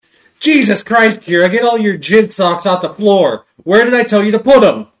Jesus Christ, Kira, get all your jizz socks off the floor. Where did I tell you to put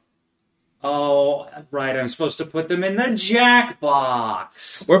them? Oh, right, I'm supposed to put them in the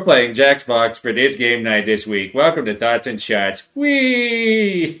Jackbox. We're playing Jackbox for this game night this week. Welcome to Thoughts and Shots.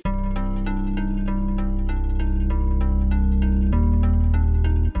 Whee!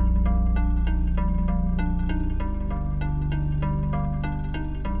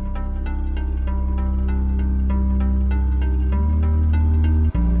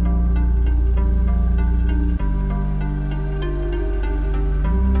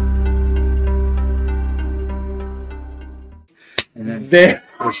 There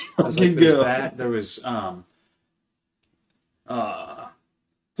There was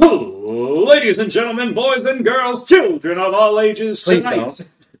ladies and gentlemen, boys and girls, children of all ages, Please tonight.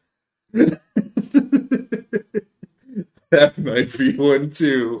 don't. That might be one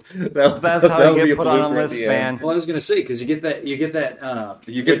too. That's how you get put on a list, man. Well, I was gonna say because you get that.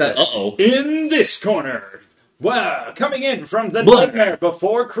 Uh-oh. In this corner, well, coming in from the Blood. Nightmare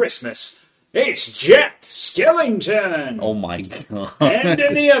Before Christmas, it's Jack Skellington. Oh my god. And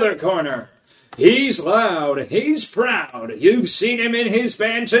in the other corner, he's loud, he's proud. You've seen him in his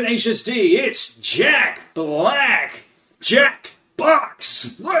band Tenacious D. It's Jack Black. Jack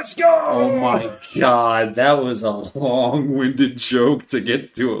Box. Let's go. Oh my god, that was a long-winded joke to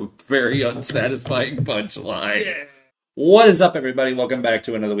get to a very unsatisfying punchline. Yeah. What is up, everybody? Welcome back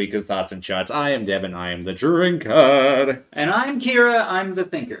to another week of Thoughts and Shots. I am Devin, I am the drunkard. And I'm Kira, I'm the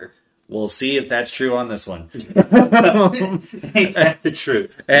thinker. We'll see if that's true on this one. Ain't that the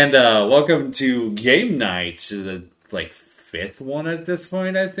truth? And welcome to Game Night, the fifth one at this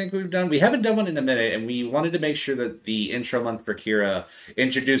point. I think we've done. We haven't done one in a minute, and we wanted to make sure that the intro month for Kira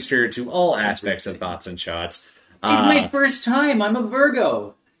introduced her to all aspects of Thoughts and Shots. It's my first time. I'm a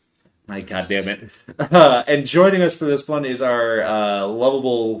Virgo. My God damn it! And joining us for this one is our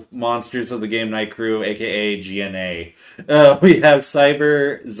lovable monsters of the Game Night crew, aka GNA. We have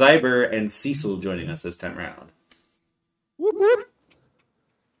Zyber, and Cecil joining us this time around. Whoop, whoop.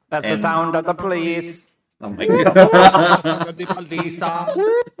 That's the And- sound of the police. Oh my god! Sound of the police.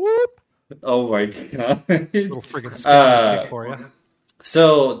 Whoop, whoop. Oh my god! Little friggin' scary kick for you.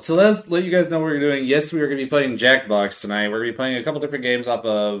 So let's let you guys know what we're doing. Yes, we are going to be playing Jackbox tonight. We're going to be playing a couple different games off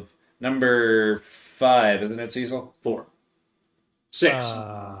of number 5, isn't it, Cecil? 4. 6.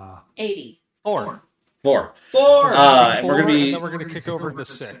 80. 4. 4. 4. And we're going to And be... then we're going to kick over into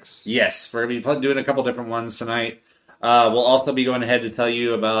 6. Yes, we're going to be doing a couple different ones tonight. We'll also be going ahead to tell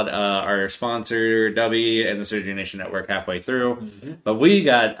you about our sponsor, Dubby, and the Surgery Nation Network halfway through. Mm-hmm. But we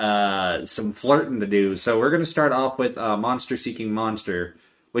got some flirting to do. So we're going to start off with Monster Seeking Monster,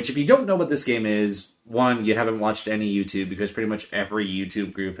 which if you don't know what this game is, one, you haven't watched any YouTube because pretty much every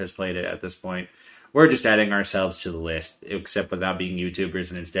YouTube group has played it at this point. We're just adding ourselves to the list, except without being YouTubers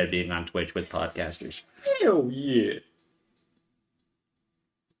and instead being on Twitch with podcasters. Hell yeah.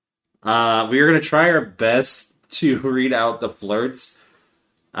 We are going to try our best to read out the flirts,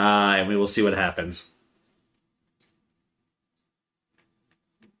 and we will see what happens.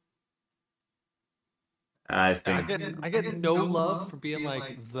 I think. I get no love for being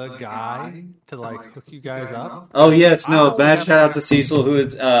like the guy to like hook you guys up. Oh yes, no. Oh, Bad yeah. shout out to Cecil, who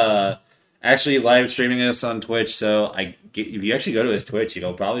is actually live streaming us on Twitch. So if you actually go to his Twitch,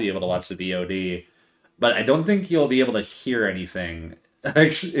 you'll probably be able to watch the VOD. But I don't think you'll be able to hear anything.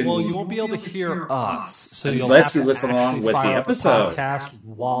 Actually, Well, you won't be able to hear us, so you'll Unless have you to listen along actually with the fire up a episode. podcast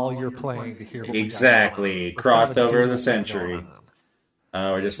while you're playing to hear what we got Exactly. going on. Crossed What kind over of the dude we got century. going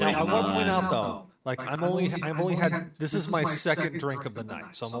on. We're just Now, waiting I will on. point out though, like I've only had this is my second drink of the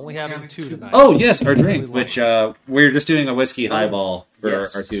night, so I'm only having 2 tonight. Oh yes, our drink, which we're just doing a whiskey highball for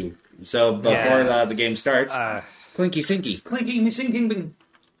Yes. our 2. So before Yes. the game starts, clinky sinky. Clinking, me sinking, bing.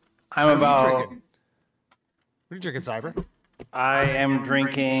 I'm What are you about. drinking? What are you drinking, Cyber? I am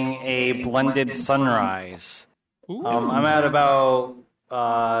drinking a blended sunrise. Ooh. I'm at about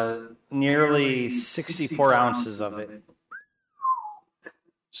nearly 64 ounces of it.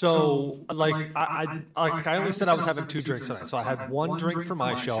 So, like, I only said I was having 2 drinks tonight. So I had 1 drink for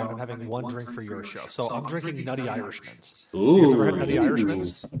my show, and I'm having 1 drink for your show. So I'm drinking Nutty Irishmans. You guys ever had Nutty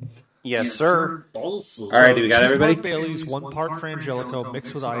Irishmans? Yes, sir. All right, do we got 2 everybody? part Bailey's, 1 part Frangelico,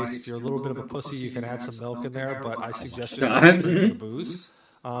 mixed with ice. If you're a little bit of a pussy, you can add some milk in there, but I suggest just going straight for the booze.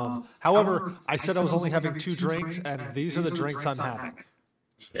 However, I said I was only having 2 drinks, and these are the drinks I'm having.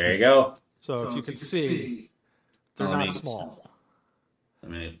 There you go. So if you can see, they're Let me- not small.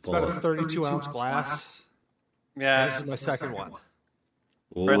 Let me It's about a 32-ounce glass. Yeah, This is my second one.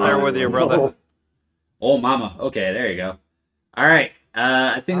 right there with your brother. Oh, mama. Okay, there you go. All right.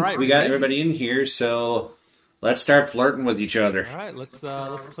 I think All right, we we got ready? everybody in here, so Let's start flirting with each other. All right, let's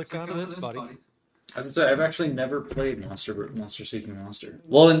click onto this, buddy. As I said, I've actually never played Monster Seeking Monster.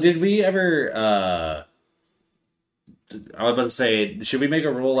 Well, and did we ever? I was about to say, should we make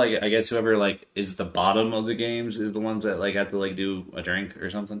a rule? Like, I guess whoever like is the bottom of the games is the ones that like have to like do a drink or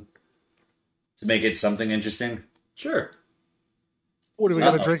something to make it something interesting. Sure. What do we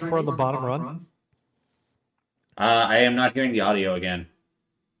got to drink for on the bottom run? I am not hearing the audio again.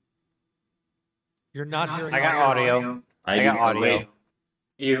 You're not hearing. I got audio. I got audio. Wait.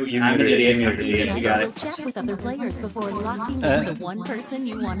 You I'm an idiot. You got it. Chat with other players before locking in the one person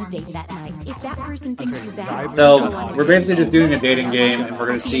you want to date that night. If that person thinks you bad, So we're basically just doing a dating game, and we're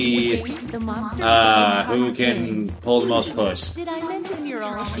gonna see the monster who can pull the most puss. Did I mention you're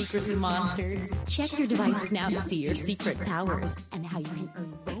all secretly monsters? Check your devices now to see your secret powers and how you can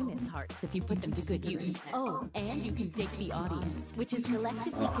earn bonus hearts if you put them to good use. Oh, and you can date the audience, which is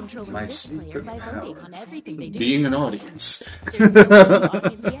collectively controlling my this player secret by voting on everything they do. Being an audience. There's no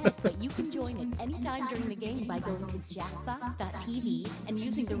audience yet, but you can join at any time during the game by going to jackbox.tv and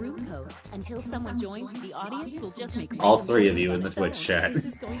using the room code. Until someone joins, the audience will just make All random three of choices you on in the its Twitch own. chat. This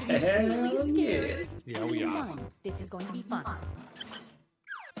is going to be really scary. Yeah, we are. Fun. This is going to be fun.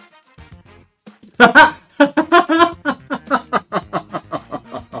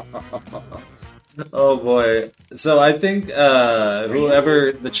 Oh boy. So I think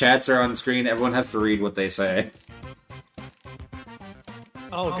whoever the chats are on screen, everyone has to read what they say.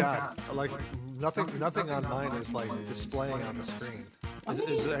 Oh god, like nothing on mine is like displaying on the screen.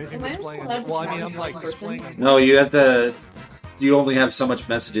 Is there anything displaying? Well, I mean, I'm like displaying. No, you have to. You only have so much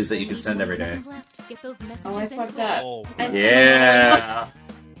messages that you can send every day. Get those messages Oh, I in. fucked up. Oh, Yeah.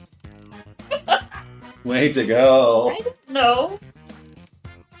 Way to go. I don't know.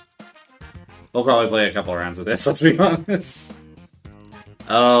 We'll probably play a couple rounds of this, let's be honest.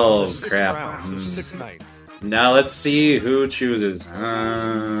 Oh, there's 6 crap. rounds, there's 6 nights. Now let's see who chooses.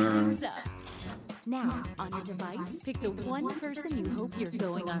 Time's up. Now, on your device, pick the one person you hope you're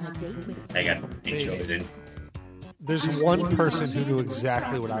going on a date with. I got chosen. There's one person who knew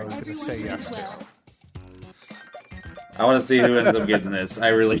exactly what I was going to say yes to. I want to see who ends up getting this. I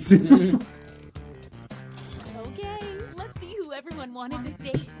really do. Okay, let's see who everyone wanted to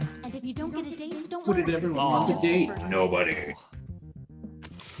date. And if you don't get a date, don't Who worry. did everyone want to date? Nobody.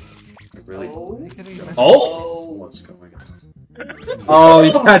 I really Oh. Oh! What's going on? Oh,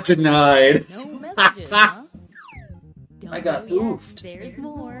 you got denied. No messages, huh? Don't I got go yet. oofed. There's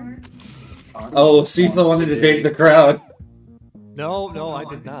more. Oh, Cecil wanted to date the crowd. No, I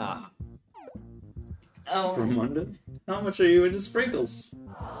did not. Oh. Ramunda? How much are you into sprinkles?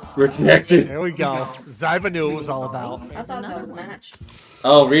 Rejected. There we go. Zyba knew what it was all about. I thought that was a match.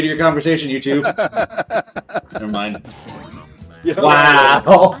 Oh, read your conversation, YouTube. Never mind. Yo.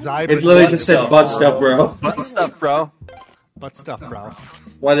 Wow. Zyba It literally knew just said butt stuff, bro. Button stuff, bro. butt stuff, bro.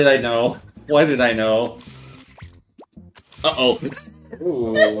 Why did I know? Why did I know? Uh-oh.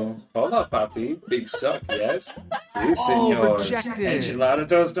 Ooh. Hola, papi. Big suck, yes? Si, Oh, senor. rejected. Enchilada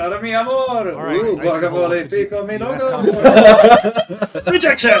tostada, mi amor. All right, Ooh, nice and guacamole wholesome. pico mi Yeah, loco.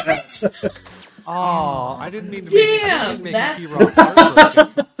 Rejection! Oh, I didn't mean to make, Yeah, I didn't mean to make that's- Key-Rock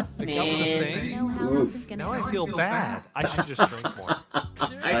heartbroken. Like, that was a Man. thing. Know how else is gonna Now I happen. feel bad. I should just drink more.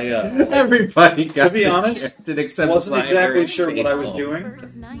 Everybody got To be honest, rejected except Wasn't Slimer exactly and sure what I was Cecil. doing.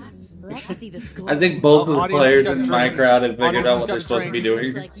 First night. Let's see the score. I think both of the Audience players got in a my drink. crowd have figured Audience out has what got they're a supposed to be drink.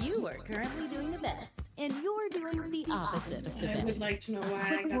 Looks doing. like you are currently doing the best, and you're doing the opposite of the I best. would like to know why I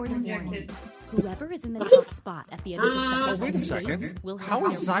Quick got warning, rejected. Whoever is in the top spot at the end of the Oh, second wait a dates second. will have How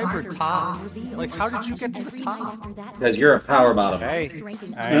is their Zyber roster top? revealed. Like, how did you get to the Every night top? after that, Because you're a power bottom. Hey,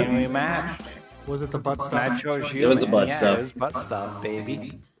 ranking I mean, we matched. Was it the butt stuff? Matt chose you. It was the man. butt Yeah, stuff. It was butt stuff,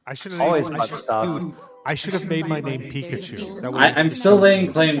 baby. I should Always have butt stuff. Dude, I should have made my name Pikachu. That would I'm still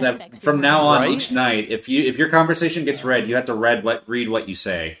laying claim that from now on, Right? each night, if your conversation gets read, you have to read what you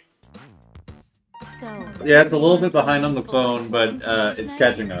say. So, Yeah, it's a little bit behind on the phone, but it's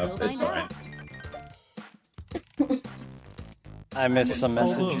catching up. It's fine. I missed some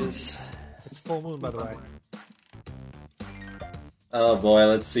messages. It's full moon, by the way. Oh boy,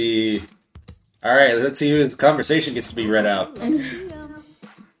 let's see. All right, let's see whose conversation gets to be read out.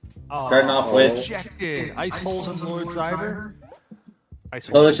 Oh, Starting off with- rejected. Ice holes in Lord Zyber. Ice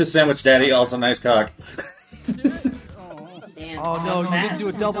holes. Delicious sandwich, daddy. Also nice cock. Damn. Oh no, you Fast. didn't do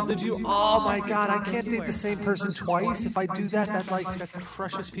a double, did you? Oh my god, I can't date the same person twice. If I do that, that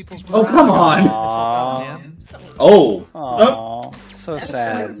crushes people's. Oh, come on. Aw. Oh, Aw, so That's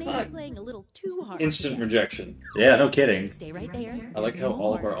sad. so- maybe playing a little too hard. Instant rejection. yeah, no kidding. Stay right there. I like how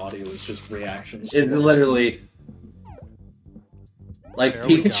all of our audio is just reactions. It's literally like There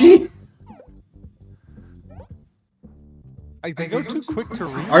we Pikachu. They go too quick to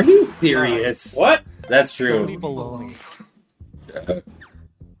read. Are you serious? What? That's Stony true. Baloney.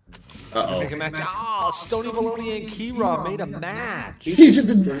 Uh Make a match. Oh, Stony Baloney and Kira made a match. He just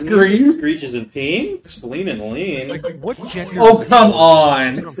didn't scream. Screeches and peeing? Spleen and lean. Like, what gender? Oh, is it? come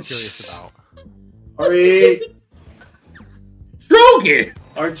on. That's what I'm curious about. Sorry. Stroke it.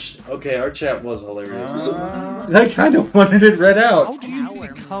 Our chat was hilarious. I kind of wanted it read How out. do you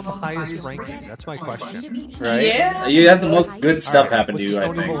become highest ranking? That's my question. Right? Yeah. You have the most good stuff Alright, happen to what's you, I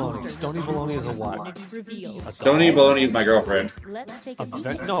Stony think. Baloney. Stony Baloney is a what? A Stony doll? Baloney is my girlfriend. Let's take A a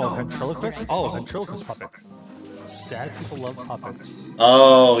peek. no, a ventriloquist? Oh, a ventriloquist puppet. Sad people love puppets.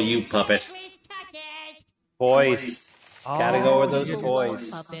 Oh, you puppet. Toys. Gotta go with those you-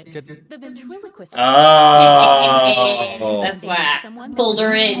 toys. Puppets. The ventriloquist. Oh. That's why I pulled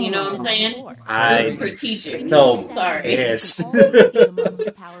her in, you know what I'm saying? I For teaching. so Sorry. pissed.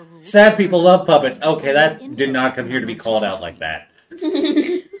 Sad people love puppets. Okay, that did not come here to be called out like that.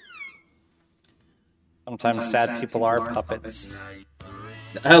 Sometimes sad people are puppets.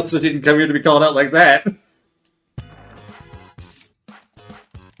 I also didn't come here to be called out like that.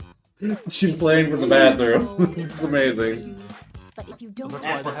 She's playing from the bathroom. This is amazing. But if you don't That's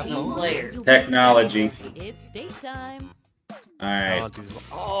have why they have the no player. Technology. It's date time. Alright.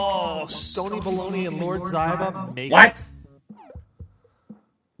 Oh, Stony Baloney and Lord Zyba make What?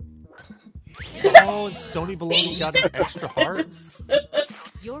 Oh, and Stony Baloney got an extra heart.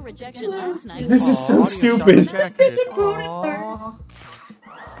 Your rejection last night. This is so audience stupid. got rejected. Aw.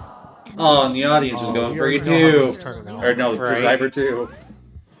 Oh, and the audience is going for you already know how too. this is turning out. Or no, for Right. Cyber too.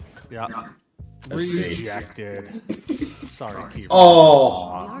 Yeah. Let's see. Rejected. Sorry, Kira.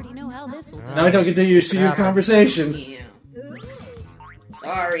 Oh. We already know how this will go. Now I don't get to see your conversation. Yeah.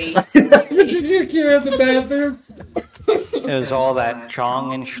 Sorry. Did you hear in the bathroom? It was all that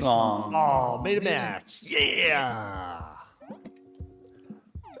chong and schlong. Oh, made a match. Yeah.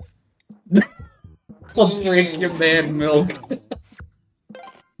 I'll drink your man milk.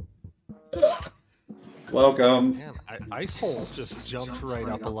 Welcome. Man, Ice Holes just jumped right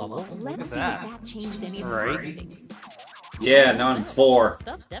up a level. Look Let's at see that. if that changed any of the Right. standings. Yeah, now I'm 4.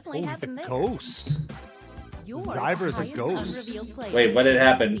 Stuff Oh, definitely he's a happened there. ghost. You're Zyber's a the highest ghost. unrevealed player. Wait, what did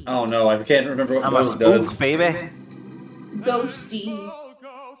happen? Oh no, I can't remember what I'm a Ghost does. spook, baby. Ghosty.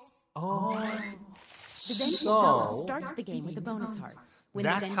 Oh. The vengeful So, ghost starts the game with a bonus heart. When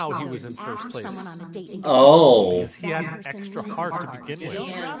That's the vengeful how he was ghost in first asks place. someone on a date and Oh. because he had that an person extra loses heart a to begin with. Don't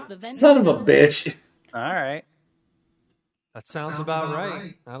Yeah. cross the vengeful Son of a ghost. bitch. All right. That sounds about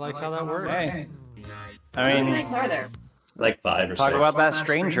right. I like how that works. Hey. How I many mean, nights are there? Like 5 or talk 6. about that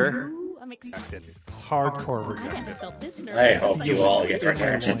stranger. Ooh, I'm excited. Hardcore I haven't rejected. felt this I nervous. hope you all get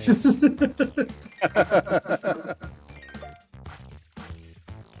rejected.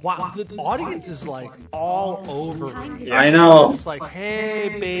 Wow, the audience is like all over Time me. to I know. It's like,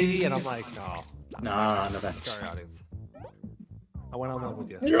 hey, baby, and I'm like, no, Nah, no thanks. sorry, audience. I went on that with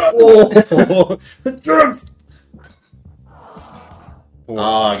you. Oh, drugs.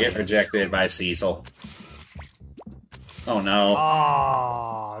 Oh, get rejected by Cecil. Oh no.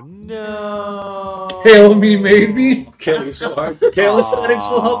 Oh no! Hail me, maybe. Kill you so hard. Calisthenics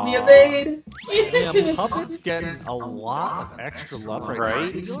will help me evade. Damn, Puppet's getting a lot of extra love right, Right? now.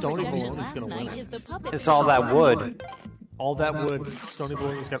 I think Your Stony rejection Baloney's last gonna win night is it. the puppet It's all that wood. All that wood. Stony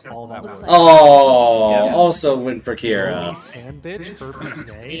Baloney's got all that wood. Oh, Yeah. also win for Holy Kira. sand bitch, herpes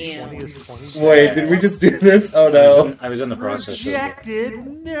nay, Damn. 20 is 20. Wait, did we just do this? Oh no. I was in the process of Rejected?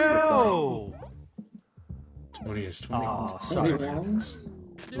 No! 20 is 20. Oh, 20 sorry. rounds?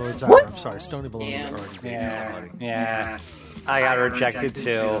 Lord Zyber, I'm sorry, Stony Baloney's Damn. already dating Yeah. somebody. Yeah. I got rejected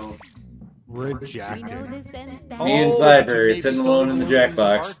too. We know Rejected. this ends bad. Me and Oh, Zyber but you made sitting alone in the Stony Baloney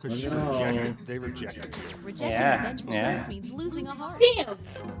Jackbox. heart 'cause she rejected. They rejected you. Rejecting Yeah, the vengeful yeah. ghost means losing a heart. Damn.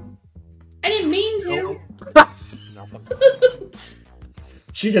 I didn't mean to. Nothing.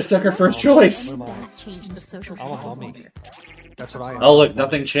 She just took her first choice. I'm a, That changed the social I'm a control mummy. meter. That's what I am. Oh look,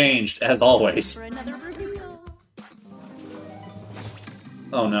 nothing changed, as always. For another reveal.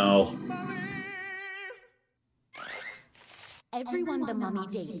 Oh no. Everyone the mummy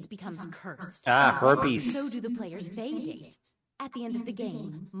dates becomes cursed. Ah, herpes. So do the players they date. At the end of the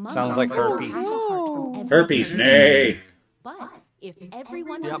game, mummies Sounds like will herpes. have a heart from every Herpes, person. nay. But if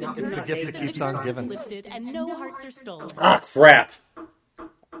everyone Yep, is it's the gift that keeps on giving. lifted and no hearts are stolen. Ah, crap.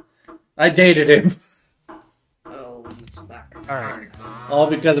 I dated him. Oh, you suck. Alright. All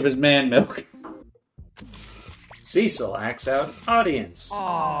because of his man milk. Cecil acts out audience. Oh,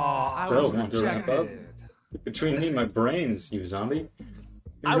 I Bro, was want to wrap up? rejected. Between me and my brains, you zombie.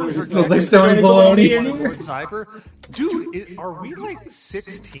 I was Smells rejected. like Stony Baloney. Lord Cyber. Dude, are we like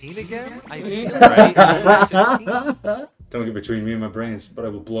 16 again? I feel like we're 16. Don't get between me and my brains, but I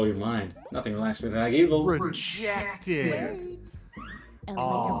will blow your mind. Nothing relaxes me like evil. Rejected. Elevate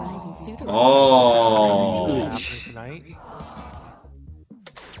arriving suitor. Oh. Happening tonight.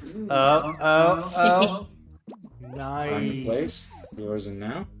 Oh. Time and Nice. place. Yours and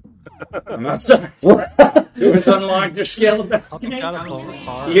now. I'm outside. It was unlocked. Your scale back. Oh, you got a bonus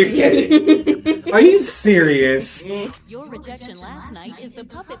heart. You're kidding. Are you serious? Your rejection last night is the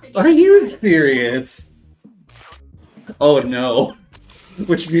puppet. Are you serious? Oh no.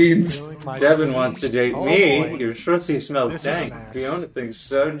 Which means Feeling my- Devin wants to date Oh, me. boy. Your shorty smells This was a dank. match. Fiona thinks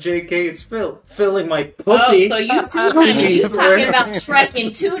so. JK, it's filling my Oh, puppy. so you two talking about Shrek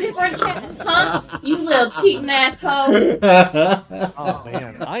in two different chats, huh? You little cheating asshole. Oh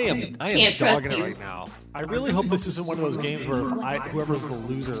man, I am Can't trust dogging it you. right now. I really hope this isn't one of those games where whoever's the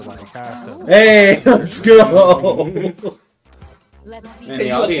loser like has to. hey, let's go. Let's see. And the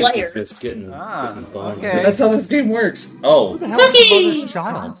you're a audience player. is just getting boned. okay. That's how this game works. Oh, Who the hell is the mother's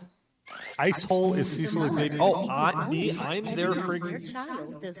child? Ice Hole is Cecil Xavier. Oh, I'm their Your friggin'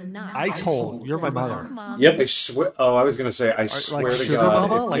 child does not. Ice Hole. You're my mother. yep. I swear. Oh, I was gonna say. I swear to Sugar God.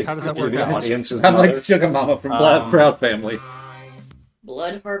 Mama? Like, how does that if you're work the out? audience's I'm mother. like Sugar Mama from Proud Family.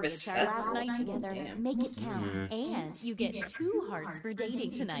 Blood Harvest Try last Festival. night together. Make it count. And you get 2 hearts for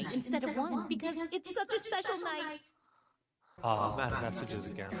dating tonight instead of 1 because it's such a special night. Oh, man,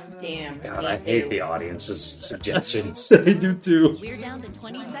 messages again. Damn. God, I hate the audience's suggestions. I do too. We're down to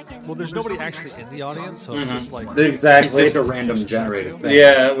 20 seconds. Well, there's nobody actually in the audience, so it's just like Exactly. It's like a random generated thing.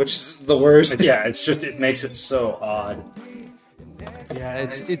 Yeah, which is the worst. Yeah, it's just it makes it so odd. yeah,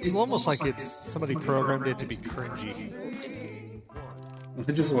 it's almost like it's somebody programmed it to be cringy.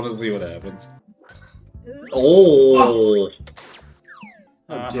 I just want to see what happens. Oh.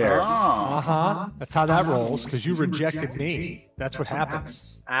 How dare! That's how that rolls. Because you rejected me. That's what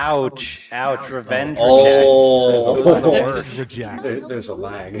happens. Ouch. Revenge. Oh. Reject. There's a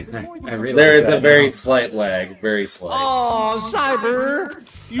lag. I realize There is that a very now. slight lag. Very slight. Oh, Cyber!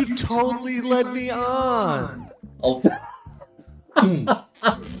 You totally led me on. Oh.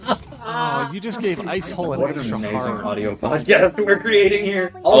 Oh, you just gave Ice Hole an What an extra amazing heart. audio podcast we're creating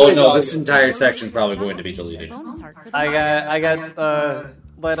here. Oh Always no, audio. this entire section is probably going to be deleted. Bonus heart for the I got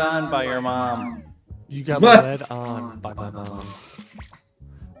led on by your mom. You got led on by my mom.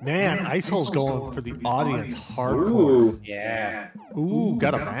 Man, Ice Hole's going for the audience hardcore. Ooh, Yeah. Ooh,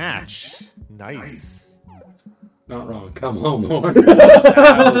 got a match. Nice. not wrong. Come home more.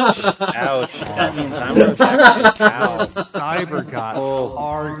 Ouch. That means I'm rejected. Ow. Cyber got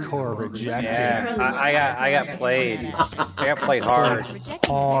hardcore rejected. Yeah. I got played. I got played hard.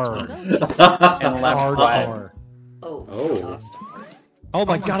 Hard. And left flat. Hardcore. Oh. Oh. Oh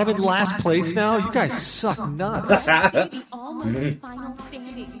my god, I'm in last place now? You guys suck nuts. the almost final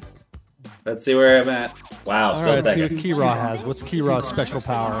standings. Let's see where I'm at. Wow, so Alright, let's see what second. Kira has. What's Kira's special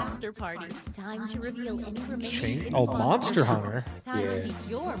power? After party. Time to reveal any remaining. Chain? Oh, Monster Hunter. Time to see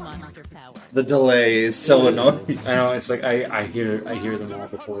your monster power. The delay is so annoying. I know. It's like I hear them all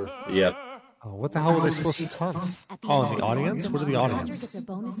before. Yep. Oh, what the hell were they supposed to hunt? Oh, in the audience? What are the Monster audience? gets a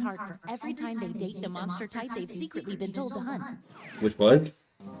bonus heart for every time they date the monster type they've secretly been told to hunt. Which was?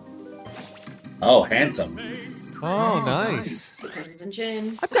 Oh, handsome. Oh, nice. Crimson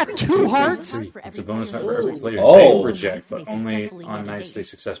Chin. I've got 2 hearts. It's a bonus for every player Oh. they reject, but only on nights they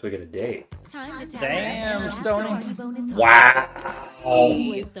successfully get a date. Time to tap Damn, that Stony. bonus heart. Wow.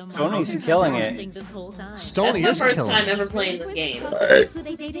 Who is the Tony's monster killing it. hunting this whole time? Stony That's is the first killing time it. ever playing this game. Who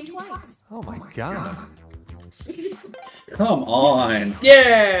they dated twice. Oh my god. Come on.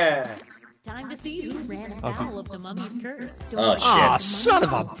 Yeah. Time to see who ran afoul of the mummy's curse. Oh, shit. Ah, son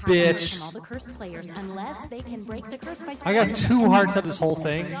of a bitch. From all the cursed players, unless they can break the curse by I got 2 hearts at this whole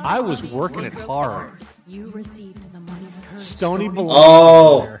thing. I was working it hard. You received the mummy's curse. Stony belongs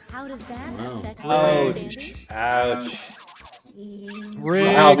Oh. there. How does that affect Ouch. Ouch.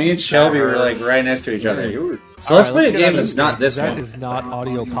 Rigged. Wow, me and Shelby were like right next to each other. So let's Alright, play a get game out of that's not this That one. is not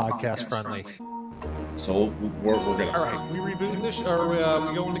audio podcast friendly. So we're gonna. All right, we rebooting this, or we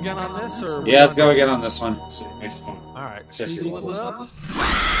going again on this, or Yeah, let's go again on this one. All right, Jesse see levels up.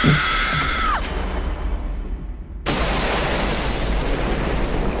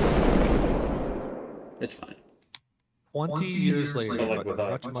 It's fine. 20 years later, Like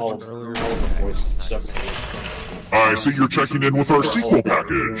but with much earlier. voice stuff. I see you're checking in with our sequel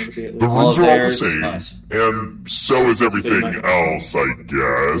package. The rooms are all the there's same, us. and so is everything else, I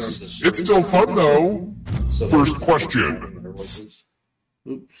guess. It's still fun, though. First question.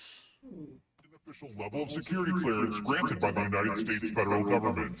 Official level of security clearance granted by the United States federal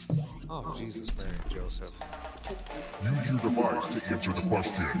government. Oh, Jesus, Mary and Joseph. Use your device to answer the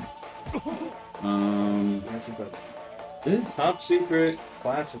question. Top secret,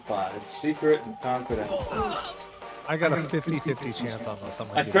 classified, secret, and confidential. I got a 50-50 chance on this.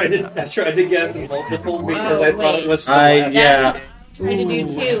 I tried to guess multiple because I thought it was. Yeah. Tried to do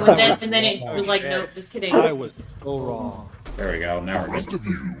two, and then it was like, nope, just kidding. I was so wrong. There we go. Now we're Rest good. of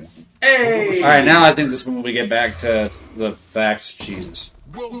you, All right, now I think this is when we get back to the facts. Jesus.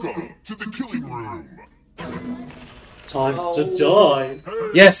 welcome to the killing room. Time to die.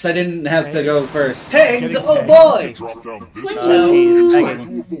 Yes, I didn't have to go first. Hey, oh boy! Drop down this He's try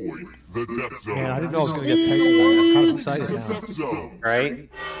begging. to avoid the death zone. Man, I didn't know I was going to get pegged tonight. I'm kind of excited The now. death zone. Right?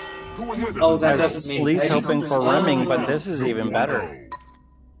 Go ahead and Oh, that I doesn't was mean at least pegging. hoping for rimming, but this is even better.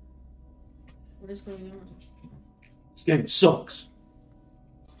 What is going on? This game sucks.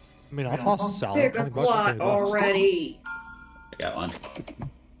 I mean, I'll toss a salad. Pick a 20 bucks, plot 20 bucks. already. I got one.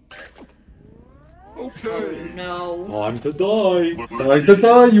 Okay. No. Time to die. Let to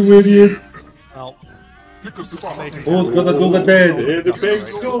die, you idiot. Well, Pick a spot. Who's gonna do the dead? Here the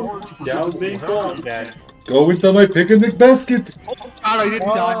pigs So go. hard to predict Down what they will go. happen. Go into my picnic basket. God, I didn't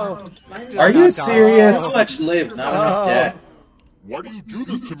die. Are you serious? How much live? Not enough dead. Why do you do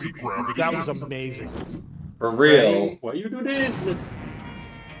this to me, Gravity? That was amazing. For real. Why you do this?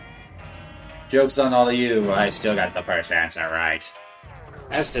 Joke's on all of you. I still got the first answer right.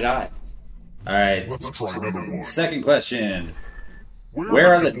 As did I. Alright. Let's try another one. Second question.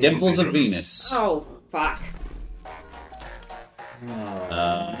 Where are the dimples of Venus? Oh, fuck.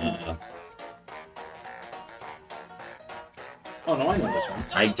 Oh no, I know this one.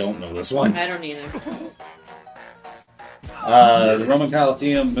 I don't know this one. I don't either. The Roman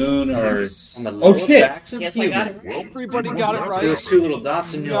Colosseum, moon, or... On the Oh, lower shit. backs of Yes, I got it. Well, Everybody got it right. There's two little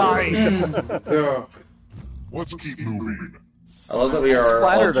dots in your Girl. let's keep moving. I love that we are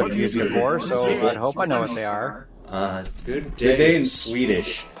Splattered all a few before, so I hope I know what they are. Good Good day in day.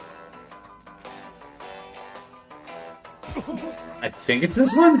 Swedish. I think it's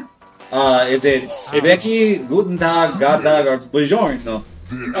this one? Is it Sveki, Guten Tag, God Tag, or Buongiorno?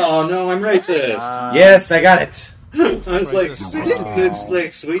 Oh no, I'm racist. Yes, I got it. I was like, Racist. it's like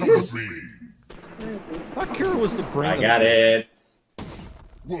Come Swedish. with me. I thought Kira was the brain. I got it.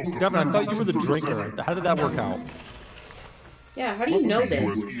 Welcome Devin, I to thought you were the first drinker. segment. How did that work out? Yeah, how do you know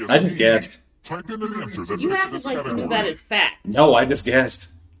this? I just guessed. Type in an answer that You fits have this to like category. prove that as fact. No, I just guessed.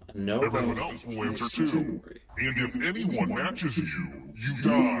 No. Everyone else will answer too. And if anyone matches you, you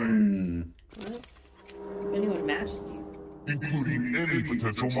die, If anyone matches you. including any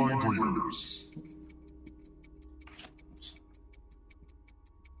potential mind readers.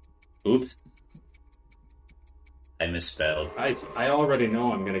 Oops. I misspelled. I already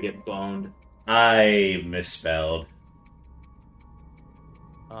know I'm gonna get boned. I misspelled.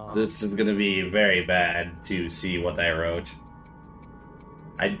 Um, This is gonna be very bad to see what I wrote.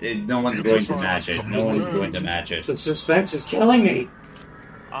 No one's going to match it. No one's going to match it. The suspense is killing me.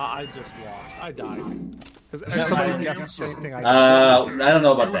 I just lost. I died. Because somebody guessed the same thing I did. I don't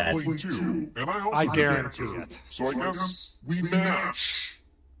know I about was that. playing too, and I also I had guarantee an answer. it. So I guess we match.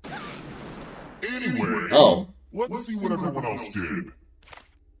 Anyway, Oh. let's see what everyone else did.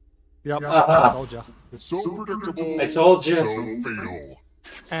 Yep, I told you. So predictable. I told you. So fatal.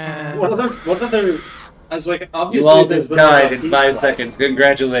 And What other? I was like, obviously You all there's just the died in Peace 5 Prize. seconds.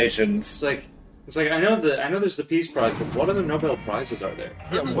 Congratulations. It's like I know there's the Peace Prize, but what other Nobel prizes are there?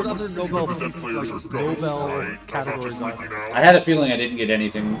 yeah, what other Nobel The dead players are ghosts, Nobel right? I'm not categories just are freaking there? out. I had a feeling I didn't get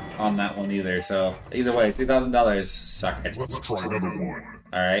anything on that one either, so either way, $2,000. Suck it. Let's try another one.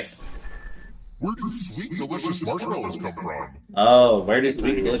 Alright. Where do sweet, delicious marshmallows come from? Oh, where do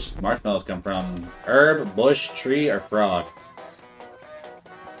sweet, delicious marshmallows come from? Herb, bush, tree, or frog?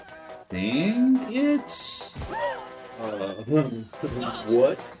 Think it's...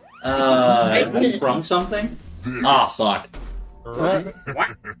 What? From something? Ah, fuck. What?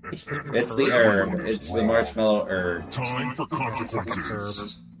 It's the herb. It's the marshmallow herb. Time for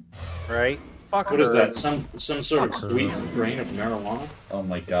consequences. Right? Fuck What is her. that? Some sort of sweet grain of marijuana? Oh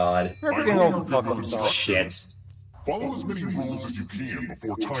my god. Everything will fuck themselves. Shit. Follow as many rules as you can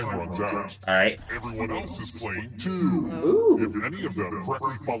before time runs out. Alright. Everyone else is playing too. Ooh. If any of them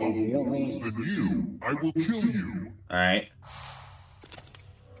correctly follow more rules than you, I will kill you. Alright.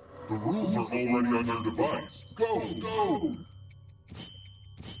 The rules are already on your device. Go, go!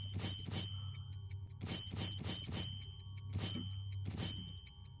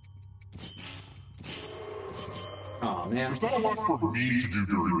 Oh man. There's not a lot for me to do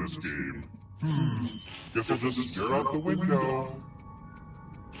during this game. Guess I'll just stare out the window.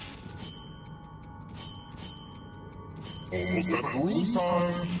 Almost at the rules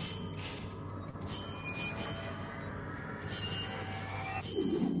time.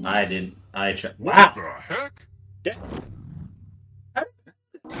 I tried. What Wow! the heck?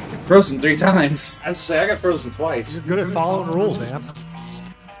 frozen 3 times. I'd say I got frozen twice. You're good at following rules, man.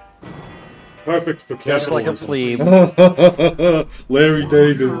 Perfect for Just like a capitalism. plebe. Larry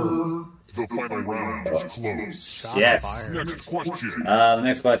David. The final round is close. Shots Yes. fired. Next question. The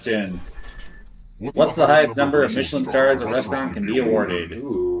next question. What's the highest number of Michelin stars a restaurant can be awarded?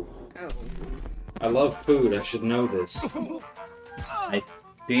 Ooh. Oh. I love food. I should know this. I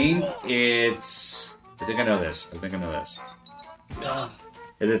think it's... I think I know this.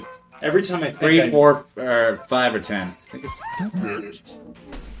 Is it Every time I think 3, I... 4, or 5, or 10? I think it's... Next.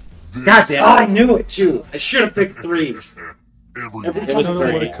 God Oh, damn I it! knew it too. I should have picked 3. It Everyone. was No, no,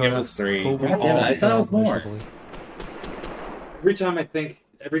 3. what it could It was 3. But we God damn all it, I thought it was failed more. miserably. Every time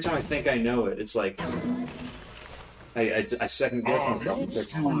I think I know it, it's like I second guess The myself. old and pick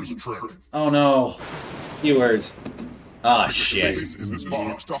skewer's trick. Oh no. Keywords. Ah, Put shit. your face in this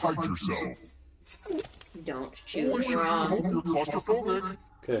box to hide yourself. Don't Or choose should you wrong. hope you're claustrophobic?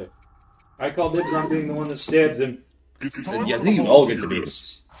 Okay. I call dibs on being the one that stabs him. It's time Yeah, I for think the you all get to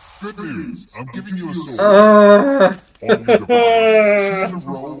volunteers. Good news. I'm giving you a sword. Uh, On your device, choose a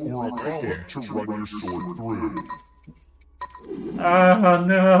row or a column to run your sword through. oh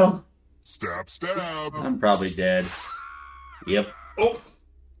no. Stab, stab. I'm probably dead. Yep. Oh,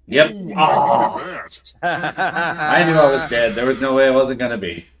 Yep. Ooh, how did that? I knew I was dead. There was no way I wasn't gonna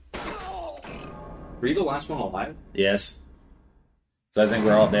be. were you the last one alive? Yes. So I think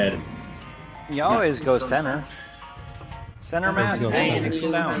we're all dead. You always go center. Center mass, go hey, center. next one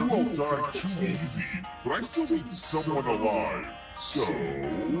You down. won't die too easy, but I still need someone alive. So,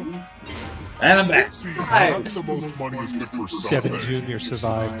 And I'm back. see, having the most money is good for something. Devin Jr.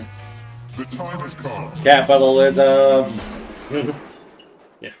 survived. The time has come. Capitalism.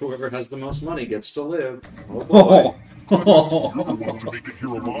 Yeah, whoever has the most money gets to live. Oh boy. You're the one to make it here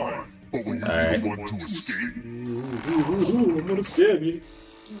alive, but will you be Alright. the one to escape? Ooh, I'm gonna stab you.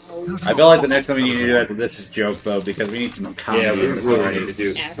 I feel like the next one we need to do after this is joke though, because we need some comedy Yeah, we in this really already. need to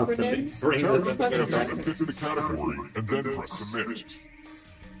do something to Acronyms? bring Tell me the the answer that fits the category, and then press submit.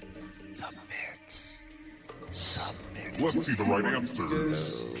 Let's see the right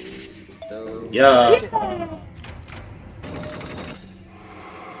answers. Yeah.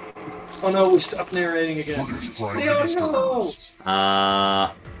 Oh no, we stopped narrating again. British Prime Oh Ministers.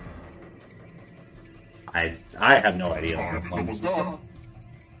 no! I have no idea on Time this is one. almost up.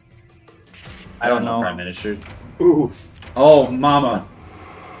 I don't know know. Prime Minister. Oof. Oh, mama.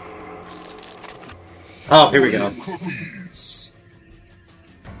 Oh, here we go. Cookies.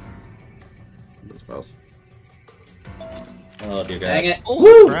 Oh, dear God. Dang it.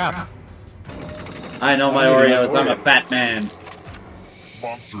 Crap. I know my Oreos. I'm a fat man.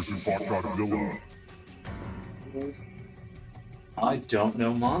 Monsters who fought Godzilla. I don't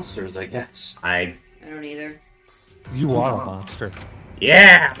know monsters, I guess. I don't either. You are a monster.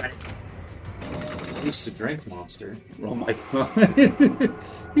 yeah. But, I used to drink Monster. oh my God.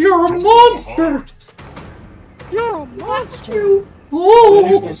 You're a monster. You're a monster. The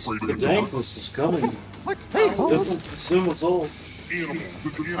Oh. dankness is coming. Like, hey, It fellas. doesn't consume us all. Animals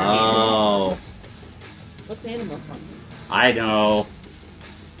in the animal. Oh. What's Animal Farm? I know.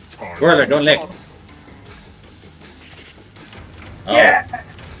 Time Further, is don't lick. up. Oh.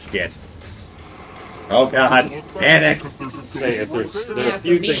 Shit. Oh God. Look back, Panic. because there's a Say it, ghost there right are Yeah, a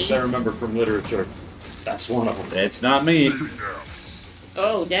few for me. things I remember from literature. That's one of them. It's not me. there. Naps.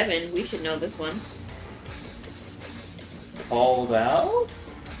 Oh, Devin, we should know this one. Called out?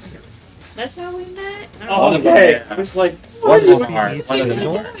 That's how we met? I don't Oh, know. okay. I was like, One what are you more heart. Eats One of the them.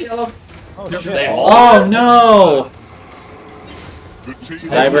 door? Oh, They shit. all Oh no! The tape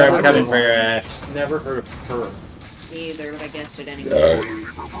Cyber, is I'm coming for your ass. never heard of her. Me either, but I guessed it anyway.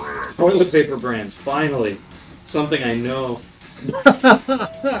 paper brand. Toilet paper brands, finally. Something I know.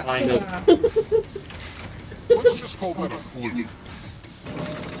 Kind of. Let's just call that a fluke.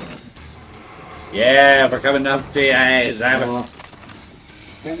 Yeah, we're coming up to you guys.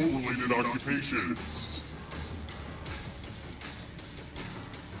 Home-related occupations.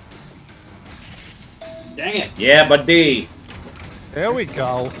 Dang it. Yeah, buddy. There we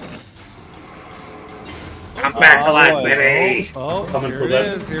go. I'm back to life, boy. baby. Oh, Coming here for it that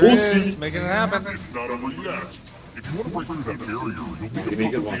is. Here it pussy. is. Making it happen. It's not over yet. If you want to break through that barrier, you'll need Give me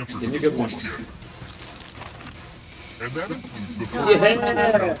a good proper one. answer Give me to a this good one. question. And that includes the Yeah.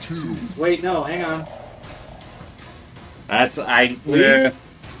 first now two. Wait, no, hang on. That's I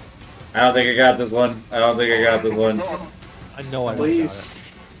don't think I got this one. I don't think I got this one. I know I Please. got it.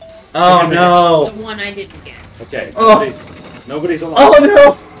 Oh The no! one I didn't guess. Okay. Oh. Nobody's alive. Oh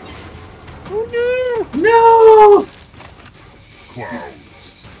no! Oh no! No!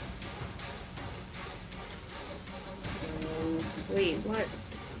 Clouds. Wait, what?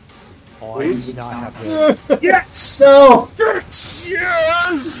 Oh, I do not have this. Yes! So,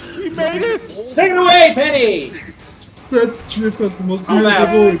 Yes! We made it! take it away, Penny! That shit has the most I'm out.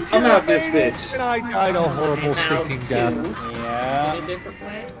 beautiful voice. I'm out this bitch. And I died a horrible, stinking death. Yeah. A different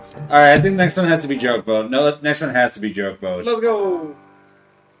way. All right, I think next one has to be joke mode. No, next one has to be joke mode. Let's go.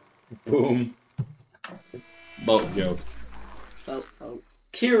 Boom. Boat joke. Oh, oh.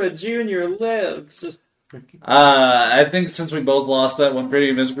 Kira Jr. lives. I think since we both lost that one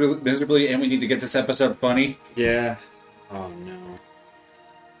pretty miserably, and we need to get this episode funny. Yeah. Oh no.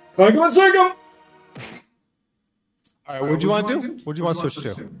 Clank him and sink him! All right, what do you want to do? What do you want to switch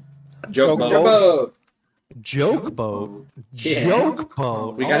to? Joke mode. Jumbo! Joke boat. Yeah. Joke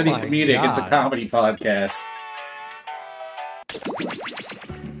boat. We gotta be my comedic. It's a God. comedy podcast.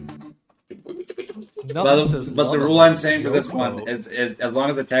 Nothing says But the love rule like I'm saying for this joke one boat. is, as long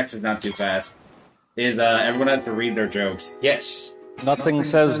as the text is not too fast, is everyone has to read their jokes. Yes. Nothing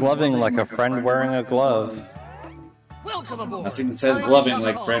says loving like a friend wearing a glove. Welcome aboard. Nothing says loving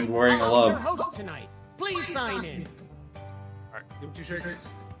like friend wearing a I'll love. be your host tonight. Please sign in. All right, give me 2 shakes.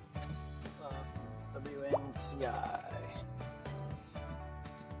 WNCI.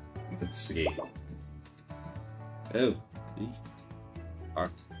 Let's see. Oh.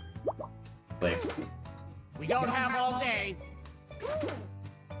 Play. We don't have all day.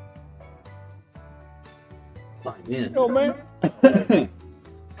 Yo, man.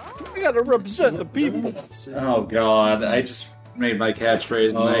 We gotta represent the people. Oh god, I just made my catchphrase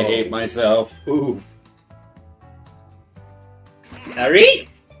and I Oh. hate myself. Ooh. Ari? Is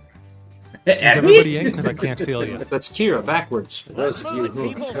everybody in? Because I can't feel you. That's Kira backwards, for those of you who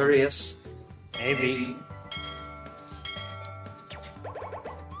are curious. Maybe.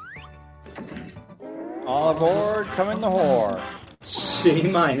 All aboard, come in the whore. C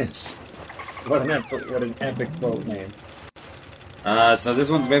minus. What an epic boat name. So this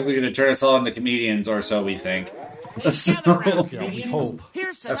one's basically going to turn us all into comedians, or so we think. So, Yeah, we hope.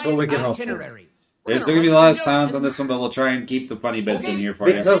 Here's That's what we can hope for. itinerary. there's going to be a lot of sounds on this one, but we'll try and keep the funny bits in here for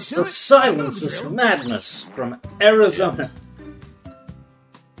you. Because the silence is madness from Arizona.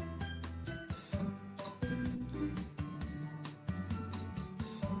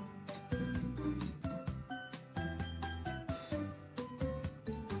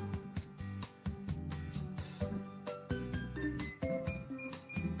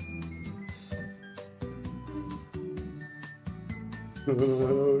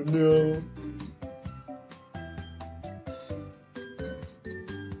 Oh no.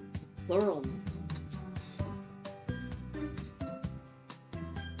 Plural.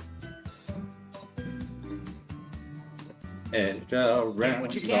 And around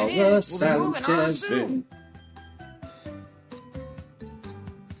What you all get in, the we'll be sounds moving on get soon.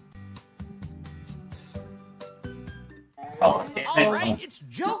 Oh, damn it. All right, it's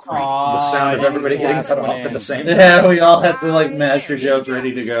joke Aw, reading. The sound of everybody getting last cut off one at in. the same time. Yeah, we all have to like master joke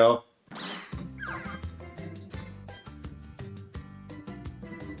ready to go.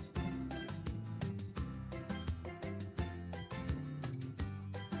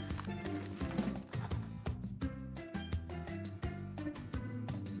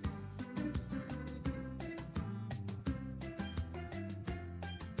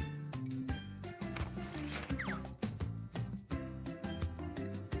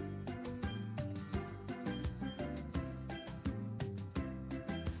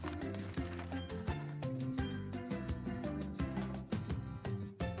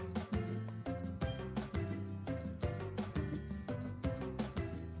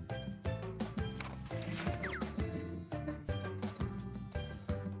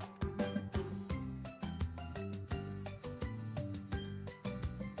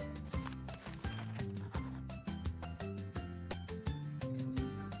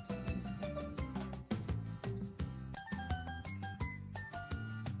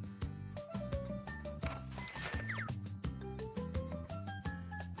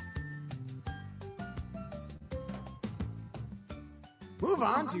 Move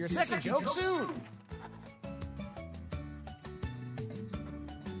on to your second joke soon.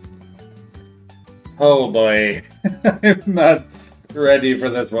 Oh boy. I'm not ready for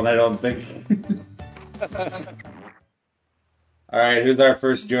this one, I don't think. Alright, who's our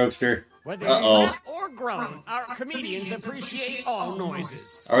first jokester? Whether you Uh-oh. laugh or groan, our comedians appreciate all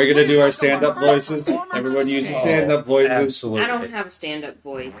noises. Are we gonna do our stand-up voices? Everyone using stand-up voices? Absolutely. I don't have a stand-up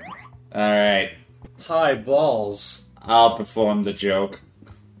voice. Alright, High balls. I'll perform the joke.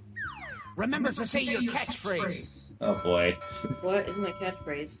 Remember to say your catchphrase. Oh boy. What is my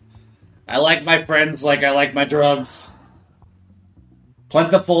catchphrase? I like my friends like I like my drugs.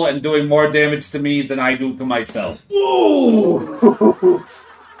 Plentiful and doing more damage to me than I do to myself. Ooh!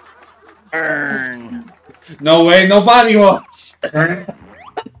 Earn. No way, no body wash.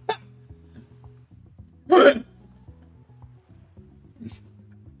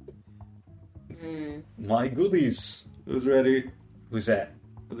 My goodies. Who's ready? Who's that?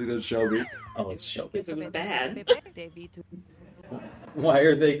 I think that's Shelby. Oh, it's Shelby. Because it was bad. Why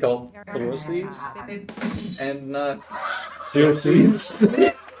are they called pussies and not Filthies.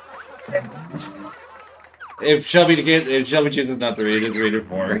 If Shelby chooses not to read, it's reader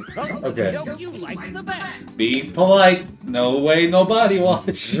 4. Okay. You like the best. Be polite. No way, no body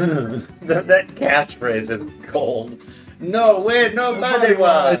wash. that catchphrase is gold. No way, no body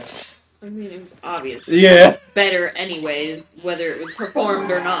wash. I mean, it was obvious. Yeah. Better anyways, whether it was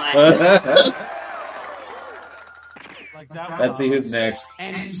performed or not. Like that Let's see who's next.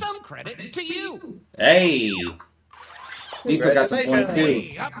 And some credit to you. Hey. Cecil got some points too.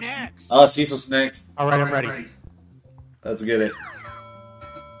 Hey, up next. Oh, Cecil's next. All right, I'm ready. Let's get it.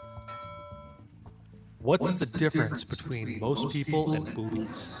 What's the difference between most people and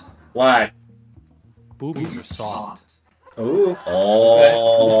boobies? Why? Boobies are soft. Ooh.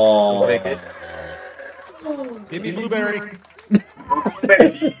 Oh. Give me blueberry.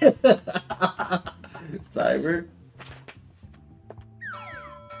 Cyber.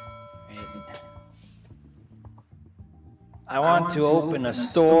 I want to open a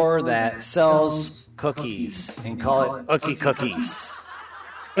store that sells cookies and call it Ookie Cookies.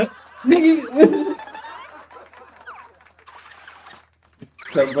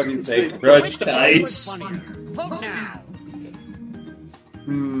 Somebody say crushed ice. Vote now.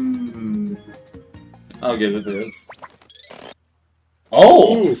 I'll give it this.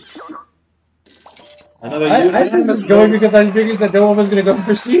 Oh! Another I think this is going because I figured that no one was going to go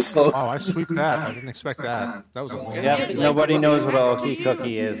for Cecil. Oh, I sweeped that. I didn't expect that. That was a win. Yep, nobody knows what a Ookie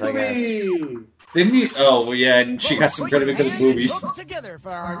Cookie is, I guess. Didn't he? Oh, well, yeah, and she got some credit because of boobies. Vote together for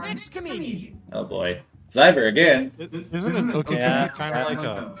our next comedian. Oh, boy. Cyber again. Isn't an ookie Yeah. cookie kind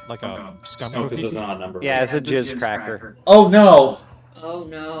of like a scum Oh, because cookie? there's an odd number. Yeah, it's a jizz cracker. Oh, no. Oh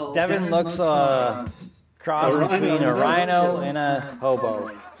no. Devin looks cross between a rhino and a hobo.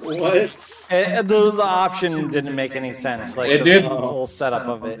 What? The option didn't make any sense. Like It the didn't. whole setup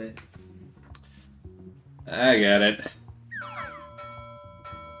of it. I got it.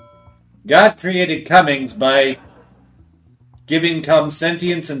 God created Cummings by giving cum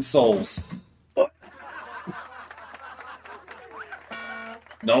sentience and souls.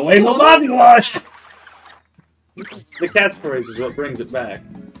 No way, no body wash! The catchphrase is what brings it back.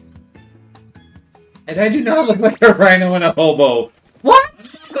 And I do not look like a rhino and a hobo. What?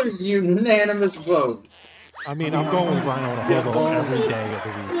 A unanimous vote. I mean, I'm going with rhino and a hobo every day of the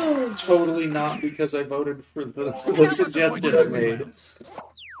week. No, totally not, because I voted for the suggestion I made.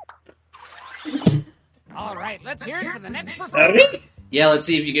 All right, let's hear it for the next performer. Yeah, let's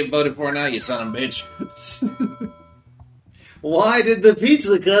see if you get voted for now, you son of a bitch. Why did the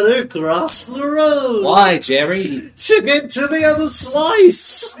pizza cutter cross the road? Why, Jerry? To get to the other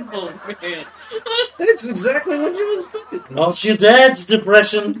slice. Oh man. That's exactly what you expected. Not your dad's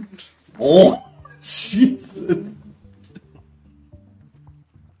depression. Oh, Jesus.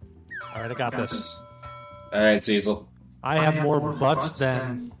 All right, I got this. All right, Cecil. I have more butts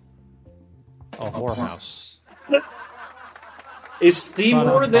than a whorehouse. Is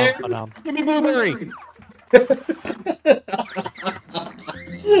Seymour there? Give me blueberry.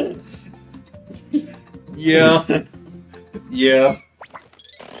 Yeah. Yeah.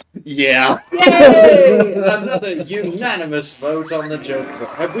 Yeah. Yay! Another unanimous vote on the joke.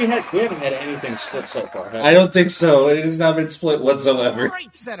 We haven't had anything split so far, have we? I don't think so. It has not been split whatsoever.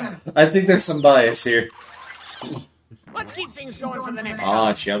 Great setup. I think there's some bias here. Let's keep things going for the next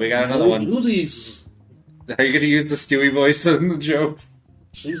Ah, Shelby got another one. Goodies. Are you going to use the Stewie voice in the jokes?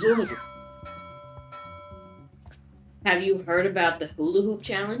 She's on it. Have you heard about the hula hoop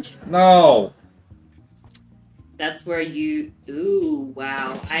challenge? No. That's where you. Ooh,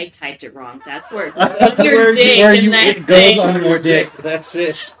 wow! I typed it wrong. That's where it That's goes your where dick in that it goes thing. on your dick. That's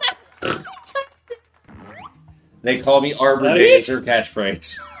it. They call me Arbor That Day. it? It's her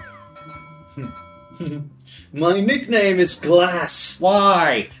catchphrase. My nickname is Glass.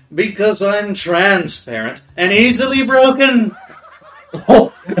 Why? Because I'm transparent and easily broken.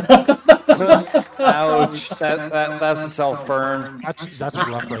 Ouch. That's a self-burn. That's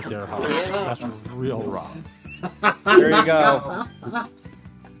rough right there, Howard. That's real rough. There you go.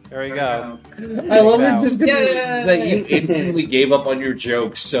 There you go. I love it Wow. just that you instantly gave up on your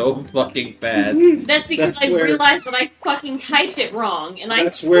joke so fucking fast. That's because That's I where- realized that I fucking typed it wrong, and I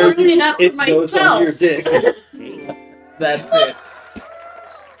That's where screwed it up for it goes on myself. your dick. That's it.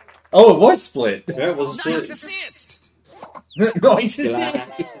 Oh, it was split. That was Nice split. assist. No, he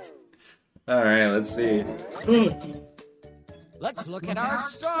Glass. All right, let's see. Let's look at our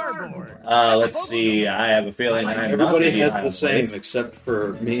starboard. Let's see. I have a feeling I'm Everybody not has the same except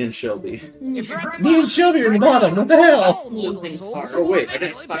for me and Shelby. Me and Shelby are in the bottom. What the hell? Oh wait, I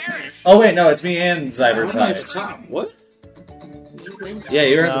didn't. Oh wait, no, it's me and Zyber tied. Top. What? Yeah,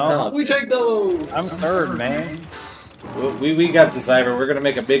 you're at the top. We take those. I'm third, man. We got the Zyber. We're gonna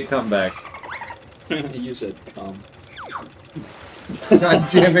make a big comeback. You said God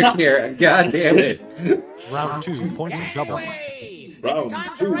damn it, Kira. God damn it. Round 2, points are double. Round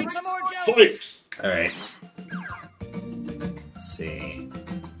Time to 2. write some more jokes. Fight. All right. Let's see.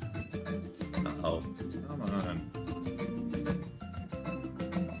 Uh-oh. Come on.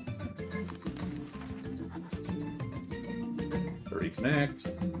 Reconnect.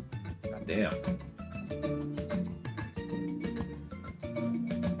 God damn.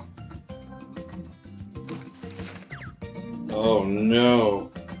 Oh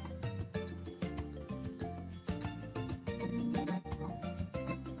no.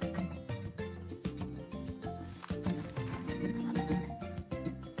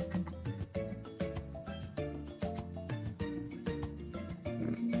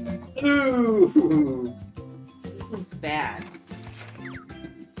 Ooh. Bad.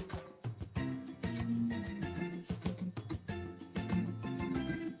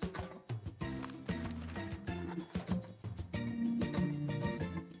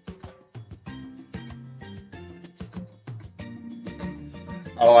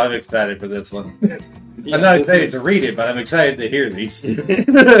 Oh, I'm excited for this one. I'm not excited to read it, but I'm excited to hear these.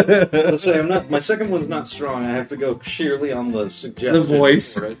 Let's say I'm not. My second one's not strong. I have to go sheerly on the suggestion. The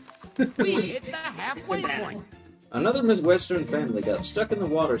voice. for it. We hit the halfway point. Another Midwestern family got stuck in the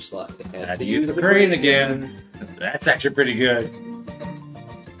water slide. Had to use the crane again. That's actually pretty good.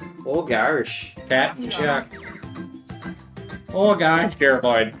 Oh gosh. Captain Chuck. Oh gosh,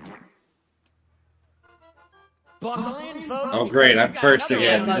 terrified. Buckle in, folks. Oh great, I'm first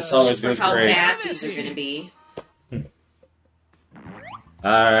again. This always goes How great. bad these are gonna be.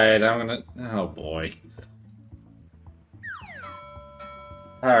 Alright, I'm gonna... Oh boy.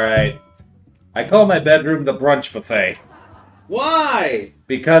 Alright. I call my bedroom the brunch buffet. Why?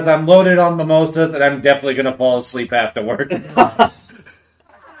 Because I'm loaded on mimosas and I'm definitely gonna fall asleep afterward.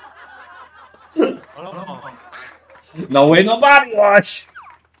 No way, no body wash!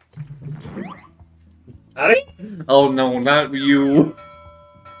 Oh no, not you.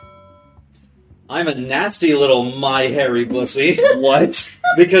 I'm a nasty little my hairy pussy. What?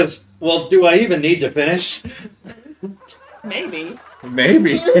 Because, well, do I even need to finish? Maybe.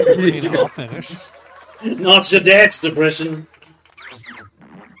 Maybe. I'll finish. Not your dad's depression.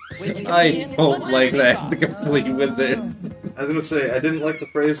 I don't like that to complete with this. I was gonna say, I didn't like the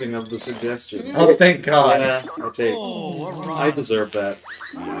phrasing of the suggestion. Oh, thank God. Yeah, I take. I deserve that.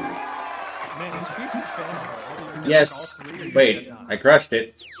 Man, it's a decent fan. Yes. Wait, I crushed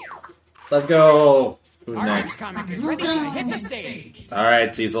it. Let's go. Who's Our next? next comic is ready to hit the stage.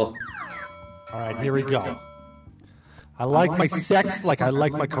 Alright, Cecil. All right, here we go. I like my sex like I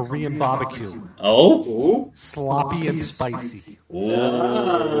like my Korean barbecue. Oh? Sloppy and spicy.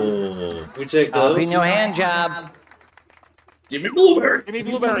 Ooh. We take those. Jalapeno hand job. Give me blueberry. Give me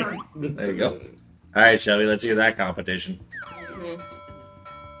blueberry. There you go. Alright, Shelby, let's hear that competition.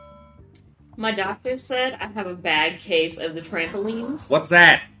 My doctor said I have a bad case of the trampolines What's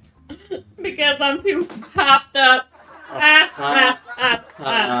that? because I'm too hopped up.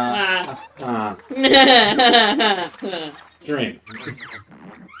 Drink.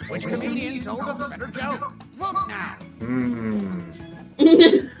 Which comedian told a better joke? Vote now.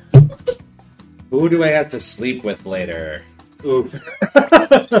 Who do I have to sleep with later? Ooh.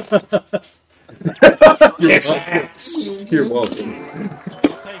 Yes. You're welcome.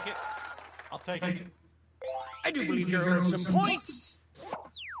 I'll take it. I do believe you're earning some points.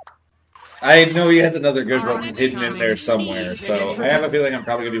 I know he has another good one hidden in there somewhere, so I have a feeling I'm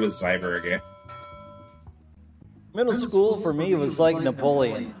probably going to be with Zyber again. Middle school for me was like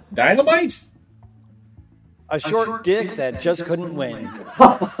Napoleon. Dynamite? A short dick that just couldn't win.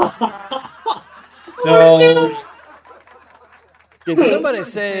 No. Did somebody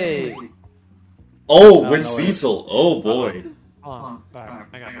say... Oh, with Cecil. Oh, boy. Hold on, back.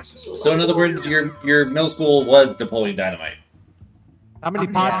 I got this. So, in other words, your middle school was Napoleon Dynamite. How many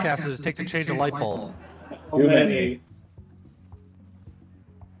podcasts does it take to change a light bulb? Too many.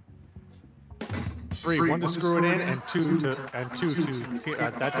 3, 1 to screw it in, and 2 to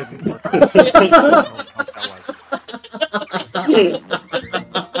that didn't work.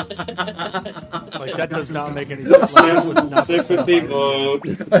 Like that does not make any sense. That was not Sympathy vote.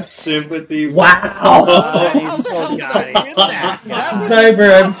 Sympathy vote. Wow! He's so got it.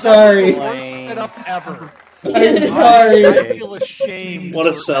 Cyber, I'm sorry. it up ever. I'm sorry. I feel ashamed. What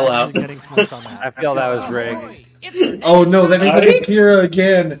a for sellout. actually getting points on that. I feel that was rigged. Oh no, that means I'm with Kira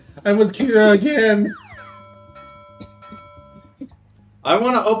again. I'm with Kira again. I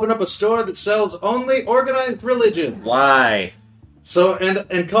want to open up a store that sells only organized religion. Why? So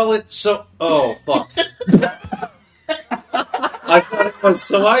and call it so. Oh fuck! I thought it was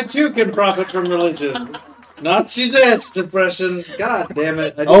so I too can profit from religion. Nazi dance depression. God damn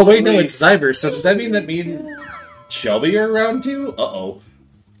it! I Oh didn't wait, no, read. it's Cyber. So does that mean that me and Shelby are around too? Uh-oh.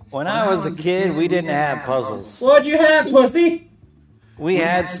 When I was a kid, we didn't have puzzles. What'd you have, pussy? We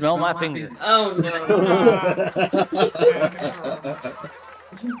had smell my finger. Oh no.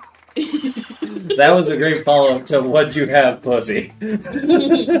 That was a great follow-up to what'd you have, pussy?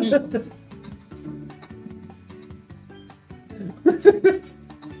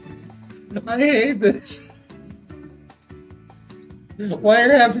 I hate this. Why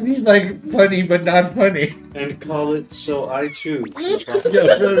are half of these like funny but not funny? And call it so I too.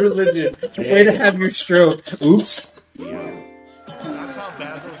 Yeah, religion. Way to have your stroke. Oops. That's how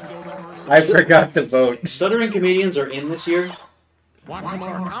bad those jokes were. I forgot to vote. Stuttering comedians are in this year. Want some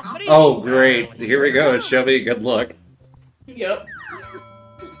more company? Oh, great. Here we go. Shelby, good luck. Yep.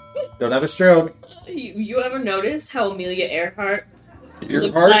 Don't have a stroke. You ever notice how Amelia Earhart Your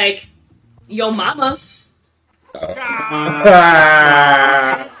looks heart? like yo mama?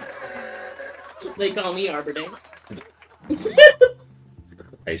 They call me Arbor Day.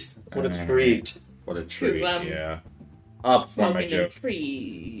 Nice. What a treat! What a treat, To, yeah. Up for my Smoking the joke.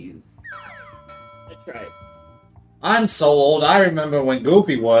 trees. That's right. I'm so old, I remember when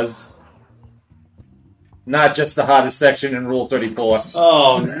Goofy was not just the hottest section in Rule 34.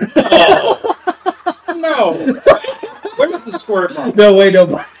 Oh no! No! Where did the squirt from? No, wait,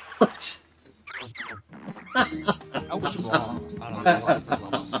 no. I was wrong. I don't know what it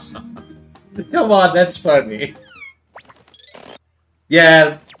was. Come on, that's funny.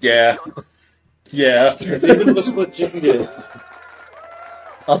 Yeah. There's even a split chicken dip.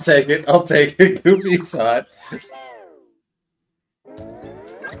 I'll take it. Goofy's hot.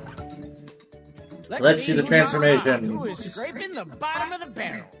 Let's see the who's transformation. on top, Who is scraping the bottom of the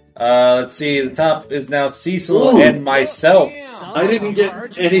barrel? Let's see. The top is now Cecil and myself. I didn't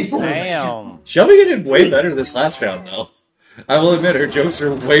get any points. Damn. Shelby did way better this last round, though. I will admit, her jokes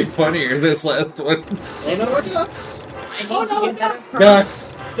are way funnier this last one. Oh no, we're done. I need to get better. Duck,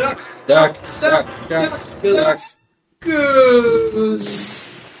 Duck, duck, duck, duck, duck.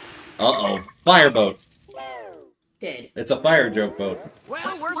 goose. Uh-oh. Fireboat. Dead. It's a fire joke boat.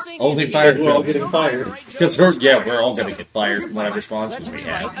 Well, we're seeing Only Indians fire We're all jokes. getting fired. Because we're all gonna get fired from whatever sponsors Let's we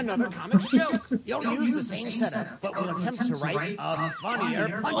rewrite have. another comic joke. You'll use the same setup, but we'll attempt to write a funnier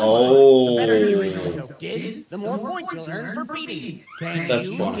punchline. Oh. The better the original joke did, the more points you'll earn for beating. Can That's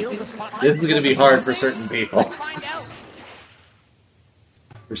you fun. steal the spotlight? This is gonna be hard for certain people. Let's find out.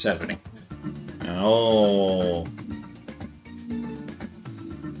 Persephone. Oh.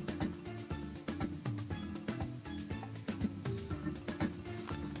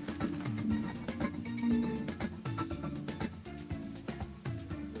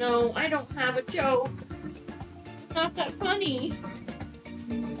 No, I don't have a joke. It's not that funny.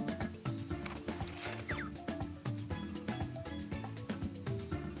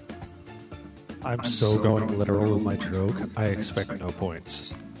 I'm so going literal with my joke. I expect no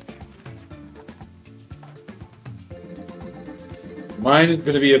points. Mine is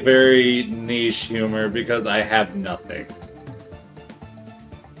gonna be a very niche humor because I have nothing.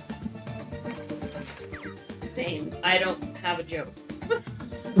 Same. I don't have a joke.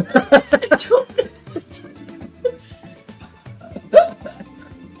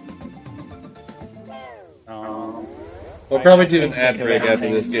 We'll probably do an ad break after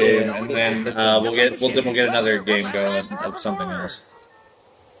this game, and then we'll get another game going of something else.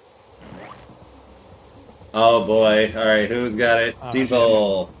 Oh boy! All right, who's got it?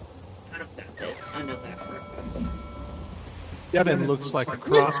 T-Ball. I don't got this. I know that for a fact. Devin looks like a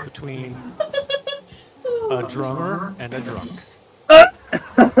cross between a drummer and a drunk. I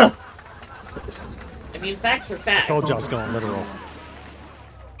mean, facts are facts. Told you I was going literal.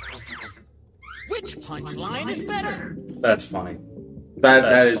 Which punchline is better? That's funny.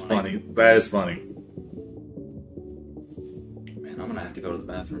 That is funny. That is funny. Man, I'm gonna have to go to the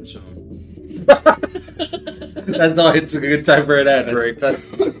bathroom soon. That's all. It's a good time for an ad break. I was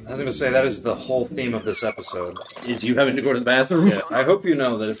gonna say that is the whole theme of this episode. Is you having to go to the bathroom? Yeah, I hope you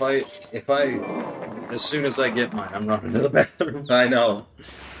know that if I, as soon as I get mine, I'm running to the bathroom. I know.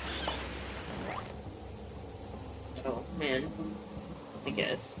 Oh, man. I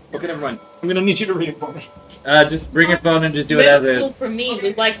guess. Okay, never mind. I'm gonna need you to read it for me. Just bring your phone and just do it as Middle is. school for me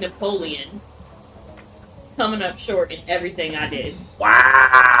was like Napoleon. coming up short in everything I did.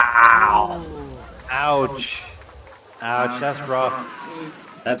 Wow. Ouch. Ouch, that's rough.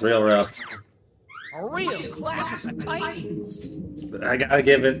 That's real rough. A real clash of the titans. I gotta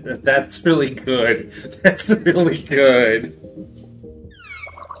give it. That's really good. That's really good.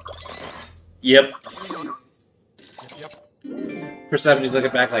 Yep. For 70s,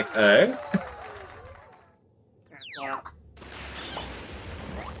 looking back like,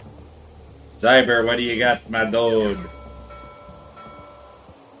 Cyber, what do you got, my dude?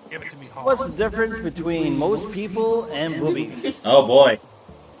 Give it to me, What's the difference between most people and boobies? Oh boy.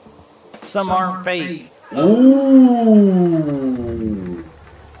 Some aren't fake. Ooh.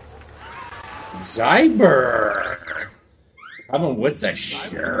 Cyber. Coming with the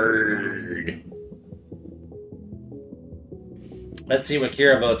shirt. Let's see what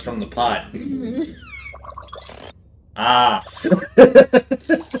Kira votes from the pot. Ah.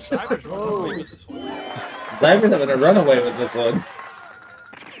 Cyber's running away with this one. Cyber's having a runaway with this one.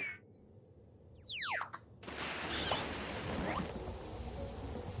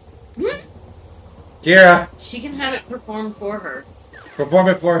 Kira, She can have it performed for her. perform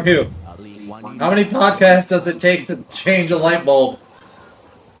it for who? How many podcasts does it take to change a light bulb?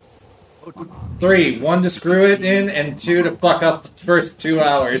 3. 1 to screw it in, and 2 to fuck up the first 2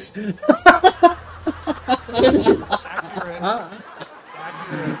 hours.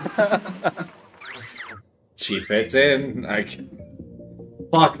 She fits in.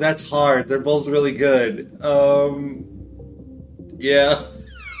 Fuck, that's hard. They're both really good. Yeah.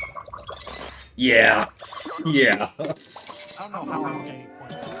 Yeah. Yeah. I don't know how I'm getting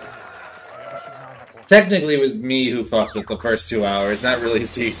points. I should not have points. Technically, it was me who fucked it the first 2 hours, not really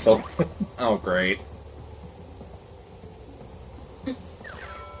Cecil. Oh, great.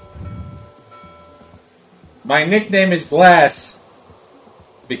 My nickname is Glass,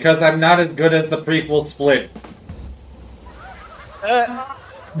 because I'm not as good as the prequel Split.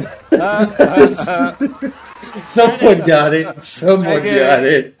 Someone got it. Someone got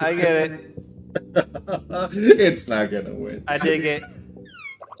it. I get it. It's not gonna win. I dig it.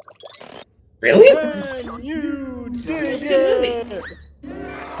 Really? You dig it.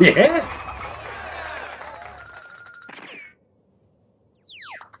 Yeah.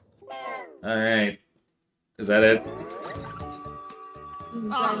 All right. Is that it?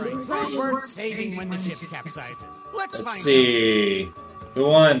 Who's worth saving when the ship capsizes? Let's Let's find see. Who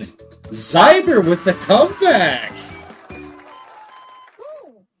won? Zyber with the comeback.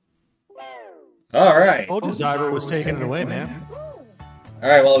 All right. Told you Zyber was taking it away, man. All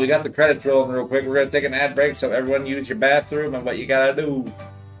right. Well, we got the credits rolling real quick. We're gonna take an ad break, so everyone use your bathroom and what you gotta do.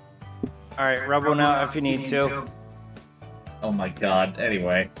 All right, rub one out if you need to. Oh my God.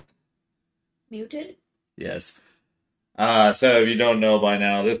 Anyway. Muted? Yes. So if you don't know by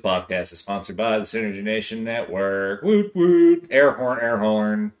now, this podcast is sponsored by the Synergy Nation Network. Woot woot. Air horn, air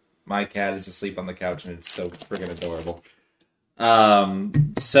horn. My cat is asleep on the couch and it's so friggin' adorable.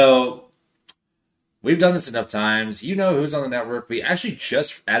 So we've done this enough times. You know who's on the network. We actually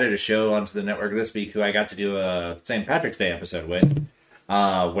just added a show onto the network this week who I got to do a St. Patrick's Day episode with,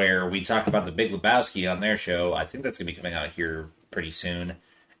 where we talk about the Big Lebowski on their show. I think that's going to be coming out here pretty soon.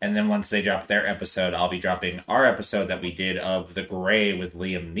 And then once they drop their episode, I'll be dropping our episode that we did of The Grey with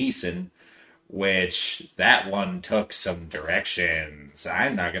Liam Neeson, which that one took some directions.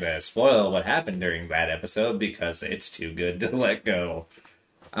 I'm not going to spoil what happened during that episode because it's too good to let go.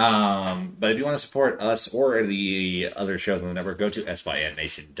 But if you want to support us or the other shows on the network, go to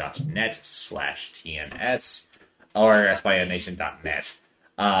synnation.net/TNS or synnation.net,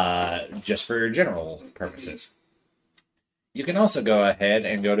 just for general purposes. You can also go ahead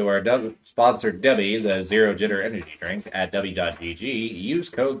and go to our sponsor Debbie, the Zero Jitter Energy Drink, at w.gg. Use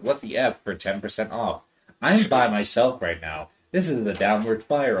code WhatTheF for 10% off. I'm by myself right now. This is the downward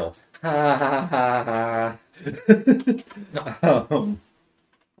spiral. Ha ha ha ha.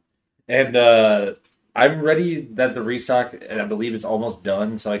 And I'm ready that the restock, I believe, is almost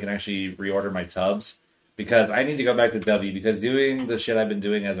done, so I can actually reorder my tubs. Because I need to go back to W, because doing the shit I've been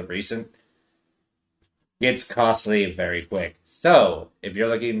doing as of recent gets costly very quick. So, if you're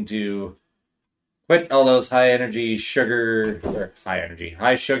looking to quit all those high sugar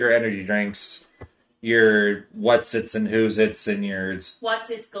energy drinks, your what's its and who's its and your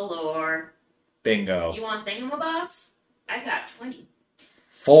What's its galore. Bingo. You want thingamabobs? I got 20.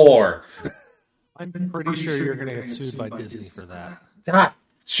 4. I'm pretty sure you're going to get sued by Disney for that. Ah,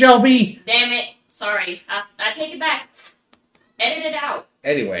 Shelby! Damn it. Sorry. I take it back. Edit it out.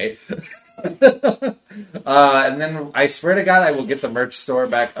 Anyway. And then I swear to God I will get the merch store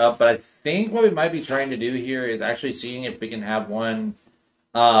back up, but I think what we might be trying to do here is actually seeing if we can have one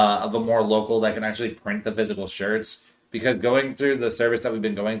of a more local that can actually print the physical shirts, because going through the service that we've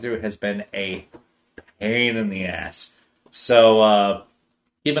been going through has been a pain in the ass. So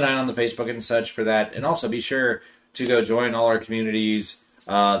keep an eye on the Facebook and such for that, and also be sure to go join all our communities,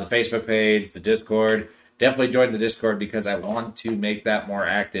 the Facebook page, the Discord. Definitely join the Discord because I want to make that more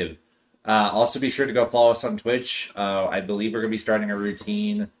active. Also be sure to go follow us on Twitch. I believe we're going to be starting a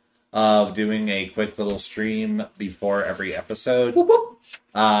routine of doing a quick little stream before every episode.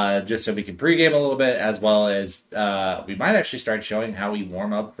 Just so we can pregame a little bit, as well as we might actually start showing how we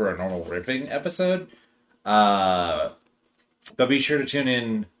warm up for a normal ripping episode. But be sure to tune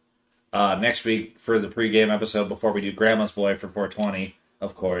in next week for the pregame episode before we do Grandma's Boy for 420,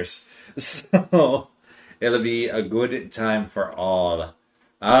 of course. So it'll be a good time for all.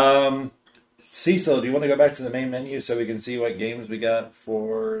 Cecil, do you want to go back to the main menu so we can see what games we got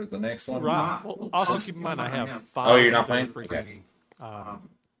for the next one? Right. Well, also keep in mind I have 5. Oh, you're not playing? Okay.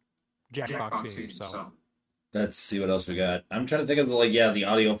 Jackbox games. So let's see what else we got. I'm trying to think of the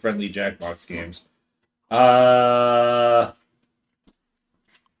audio friendly Jackbox games.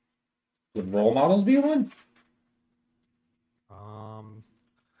 Would Role Models be one?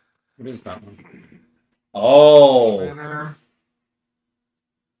 What is that one? Oh.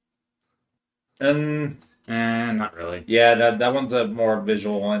 Not really. Yeah, that one's a more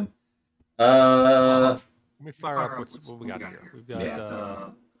visual one. let me fire up what we got here. We've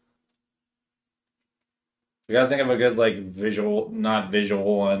got. We gotta think of a good not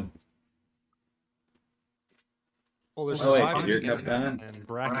visual one. Well, there's Clear Cut Pen and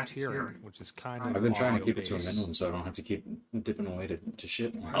bracketeering, which is kind of. I've been trying to keep it to a minimum so I don't have to keep dipping away to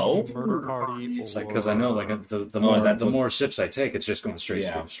shit. Oh, Murder Party. It's because I know the more sips I take, it's just going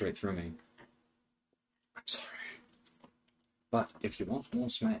straight through me. I'm sorry, but if you want more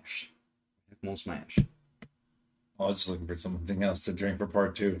smash, more smash. I was just looking for something else to drink for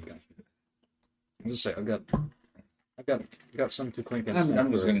part 2. I'll just say I've got some to clink.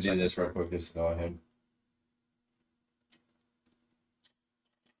 I'm just going to do this real quick. Just go ahead.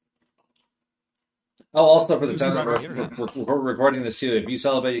 Oh, also for the time that we're recording this too, if you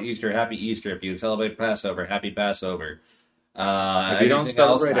celebrate Easter, happy Easter. If you celebrate Passover, happy Passover. If you don't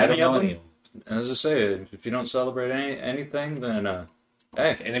celebrate any of them, as I say, if you don't celebrate anything, then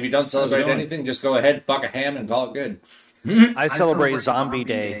hey. And if you don't celebrate anything, just go ahead, fuck a ham, and call it good. I celebrate Zombie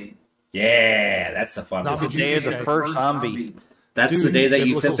Day. Yeah, that's the fun. Zombie Day is the first zombie. That's the day that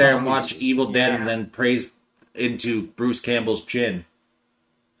you sit there and watch Evil Dead and then praise into Bruce Campbell's chin.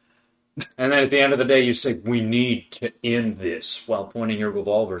 And then at the end of the day, you say, "We need to end this," while pointing your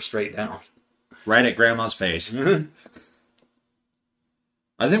revolver straight down, right at Grandma's face.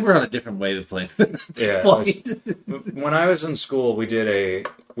 I think we're on a different way of playing. Yeah. When I was in school, we did a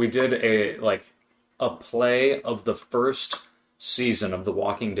play of the first season of The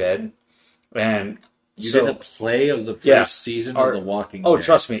Walking Dead, and you did a play of the first season of The Walking Dead. Oh,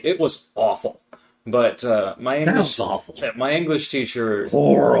 trust me, it was awful. But my English teacher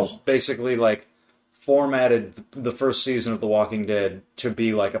basically formatted the first season of The Walking Dead to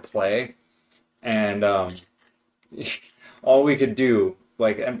be like a play, and all we could do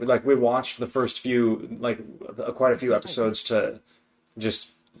we watched the first few quite a few episodes to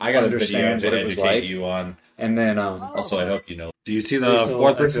just understand what it was like. You on, and then also I hope you know. Do you see the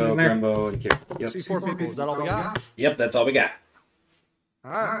fourth person in there? Yep. See 4 people. Is that all we got? Yep, that's all we got.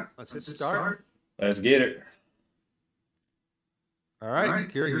 All right, let's hit start. Let's get it. All right,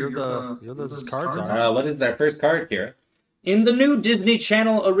 Kira, you're the cards are. What is our first card, Kira? In the new Disney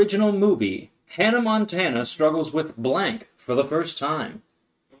Channel original movie, Hannah Montana struggles with blank for the first time.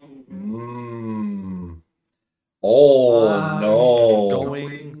 Oh no!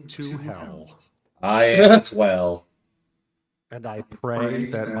 Going to hell. I am as well. And I pray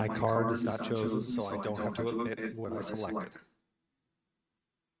that my card is not chosen, so I don't have to admit what I selected.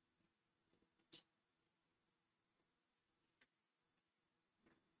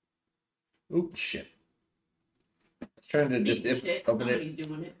 Oops, shit. I was trying to just open it.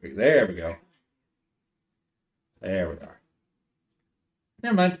 Doing it. There we go. There we are.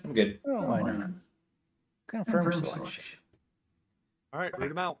 Never mind, I'm good. Oh, why not? Confirm selection. All right,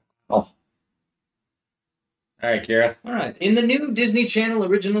 read them out. Oh. All right, Kira. All right. In the new Disney Channel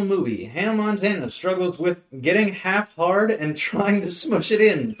original movie, Hannah Montana struggles with getting half hard and trying to smush it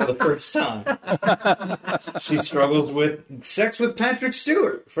in for the first time. She struggles with sex with Patrick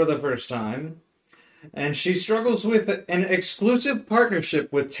Stewart for the first time. And she struggles with an exclusive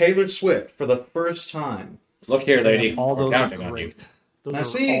partnership with Taylor Swift for the first time. Look here, lady. All those are on great. you.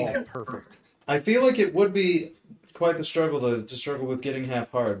 Those are all perfect. I feel like it would be quite the struggle to struggle with getting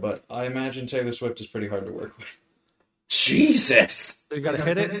half hard, but I imagine Taylor Swift is pretty hard to work with. Jesus. So you got to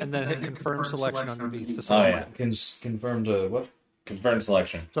hit it and then hit confirm selection underneath the Oh select. yeah. Confirm to what? Confirm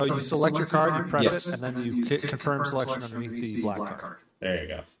selection. So you select your card, you press Yes. it, and then you hit confirm selection underneath the black card. There you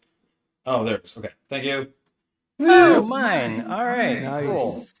go. Oh, there it is. Okay. Thank you. Oh, mine. All right. Nice.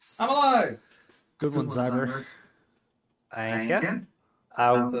 Cool. I'm alive. Good one, Zyber. Thank you.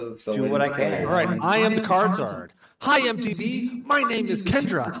 I'll do what I can. All right, I am the Card Zard. Hi, MTV. My name is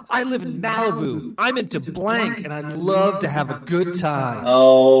Kendra. I live in Malibu. I'm into blank, and I'd love to have a good time.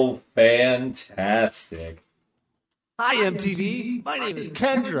 Oh, fantastic. Hi, MTV. My name is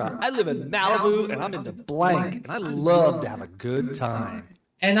Kendra. I live in Malibu, and I'm into blank, and I love to have a good time.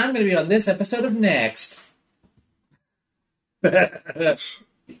 And I'm going to be on this episode of Next.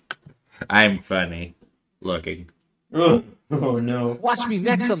 I'm funny looking. Oh no. Watch me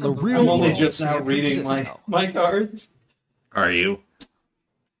next on the real I'm only world, just now San reading Francisco. my cards. Are you?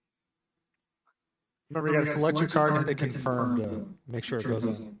 Remember, you got to select your card and hit confirm to make sure it goes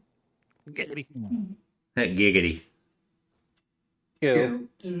on. Giggity. Giggity. You.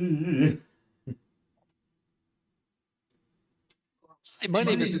 Hi,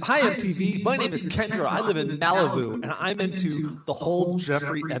 MTV. My name is Kendra. I live in Malibu, and I'm into the whole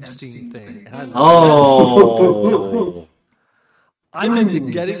Jeffrey Epstein thing. And I Oh. I'm into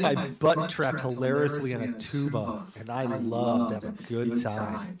getting my butt trapped hilariously in a tuba, and I love to have a good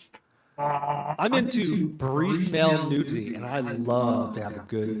time. I'm into brief male nudity, and I love to have a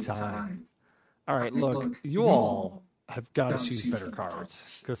good time. All right, look, you all have got to choose better cards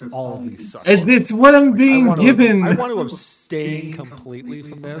because all of these suck. It's what I'm being given. I want to abstain completely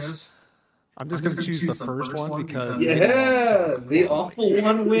from this. I'm just going to choose the first one because the awful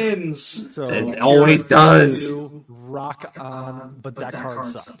one wins. So It always does. Rock on, but that card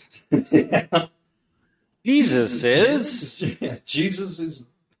sucked. Jesus is. Jesus is.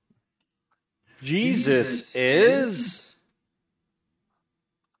 Jesus is.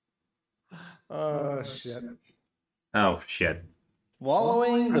 Oh shit! Oh, shit.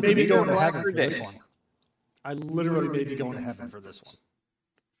 Swallowing the Maybe going to black heaven for this dick. one. I literally may be going to heaven for this one.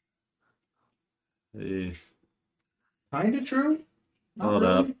 Kind of true. Hold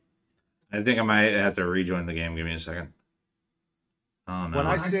up. I think I might have to rejoin the game. Give me a second. Oh, no. When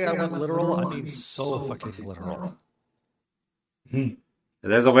I say I went literal, I mean so fucking literal.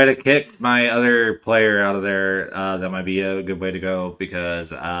 There's a way to kick my other player out of there. That might be a good way to go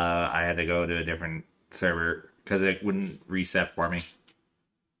because I had to go to a different server because it wouldn't reset for me.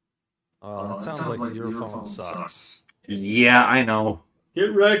 Oh, that sounds like your phone sucks. Yeah, I know.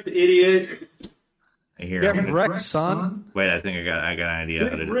 Get wrecked, idiot. I hear Get him. wrecked, son. Wait, I think I got an idea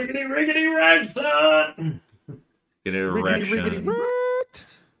how to do it. Riggedy wrecked, son. Get an Riggedy, riggedy, erection. wrecked.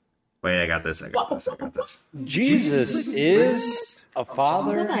 Wait, I got this. Jesus is a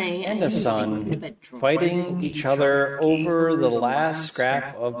father and a son fighting each other over the last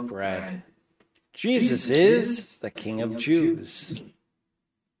scrap of bread. Jesus is the King of Jews.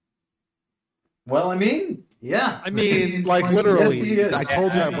 Well, I mean, yeah. I mean, like literally. Yes, he is. I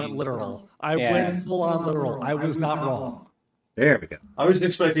told you I went literal. I Yeah. went full on literal. I was not wrong. There we go. I was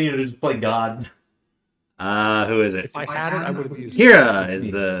expecting you to just play God. Who is it? If I had it, I would have used it. Kira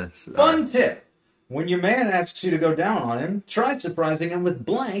is the Fun tip. When your man asks you to go down on him, try surprising him with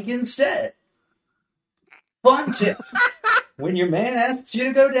blank instead. Fun tip. When your man asks you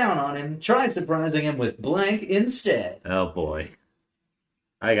to go down on him, try surprising him with blank instead. Oh boy,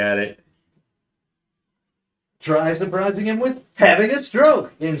 I got it. Try surprising him with having a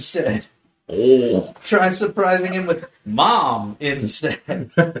stroke instead. Oh, Try surprising him with mom instead.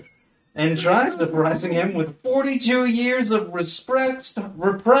 And try surprising him with 42 years of repressed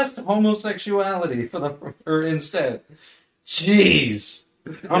homosexuality or instead. Jeez.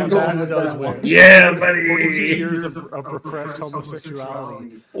 I'm going with that one. yeah, buddy. 42 years of repressed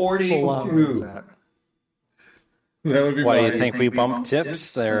homosexuality. 42. Full on is that. That would be Why do you think we bump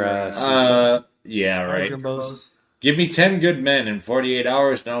tips there? Yeah, right. Grimbos. Give me 10 good men in 48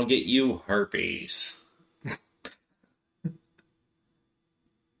 hours, and I'll get you herpes.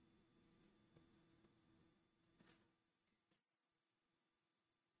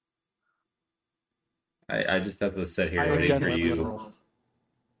 I just have to sit here I waiting again for went you. literal.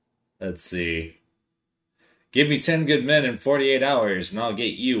 Let's see. Give me 10 good men in 48 hours, and I'll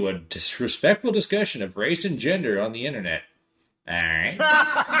get you a disrespectful discussion of race and gender on the internet. Alright.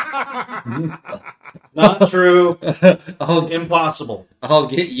 Not true. I'll Impossible.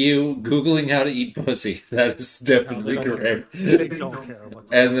 get you Googling how to eat pussy. That is definitely No, they don't correct. care. They don't care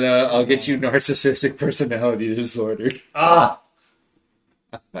what's And then I'll get you narcissistic personality disorder. Ah,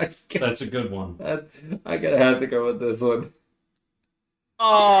 That's a good one. I gotta have to go with this one.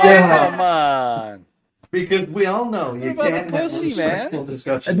 Oh, come on. Because we all know you about can't the have pussy, respectful man?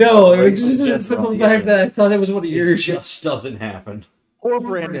 discussion. No, it Right, was just a just simple on the fact internet. that I thought it was one of It yours. just doesn't happen. Poor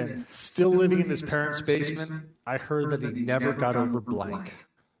Brandon, still living in his parents' basement. I heard that he never got over blank.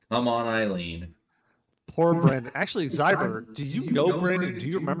 Come on, Eileen. Poor Brandon. Actually, Zyber, do you know Brandon? Do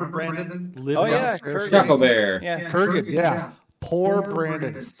you remember Brandon? Lived Oh, yeah, downstairs? Chuckle Bear. Yeah. Kurgan, yeah. Poor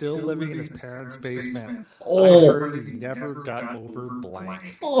Brandon, still living in his parents' basement. Oh. I heard he never got over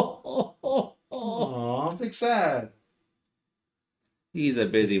blank. Aw, I'm big sad. He's a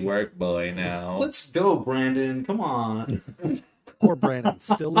busy work boy now. Let's go, Brandon. Come on. Poor Brandon,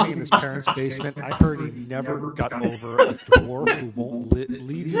 still living in his parents' basement. I heard he never got over a dwarf who won't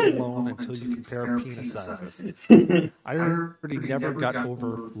leave you alone until you compare penis sizes. I heard he never got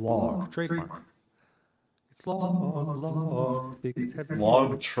over log, trademark. It's log, big heavy.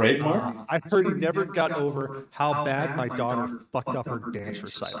 Log trademark? I heard he never got over how bad my daughter fucked up her dance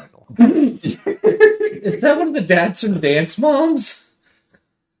recital. Is that one of the dads from Dance Moms?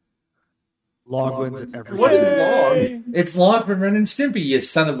 Log wins at every What is game. log? It's Log from Ren and Stimpy, you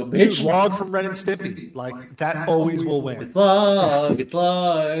son of a bitch. Log from Ren and Stimpy. Like, that always will win. It's Log,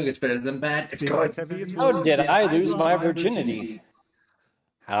 it's better than bad. It's good. How did I lose my virginity?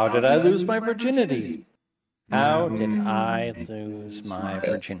 How did I lose my virginity? How did I lose my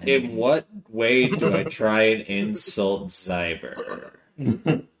virginity? In what way do I try and insult Zyber?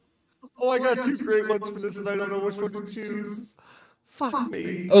 Oh, I got two great ones for this, and I don't know which one to choose. Fuck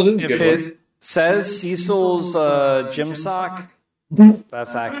me. Oh, this is a If good it one. says Cecil's gym sock,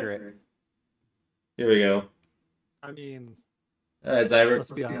 that's accurate. Here we go. I mean, All right, Zyber.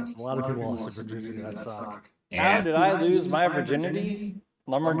 let's be honest. A lot of people lost their virginity to that sock. How did I lose my virginity?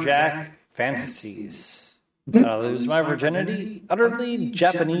 Lumberjack fantasies. How did I lose my virginity? Utterly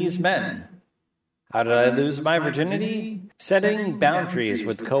Japanese men. How did I lose my virginity? Setting boundaries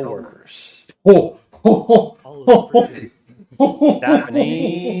with coworkers. Oh,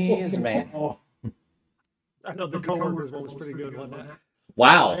 Japanese man. I know the coworkers one was pretty good, wasn't it?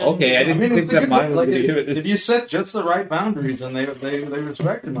 wow. Okay, I didn't think that mine like, would do it. if you set just the right boundaries and they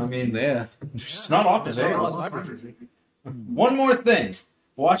respect them, I mean, Yeah. it's not off the I lost table. my virginity. One more thing.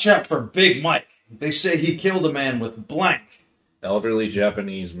 Watch out for Big Mike. They say he killed a man with blank. Elderly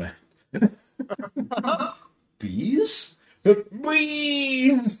Japanese man. Bees?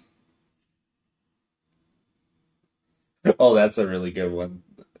 Bees! Oh, that's a really good one.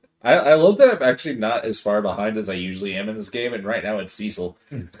 I love that I'm actually not as far behind as I usually am in this game, and right now it's Cecil.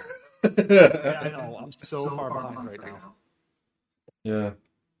 Yeah, I know. I'm so far behind right now. Yeah.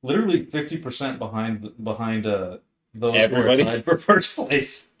 Literally 50% behind those Everybody. who are tied for first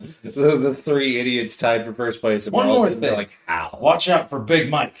place. The three idiots tied for first place. And One we're all more sitting there thing. like, how? Watch out for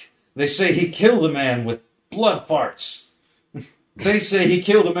Big Mike. They say he killed a man with blood farts. They say he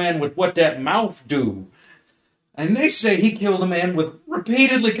killed a man with what that mouth do. And they say he killed a man with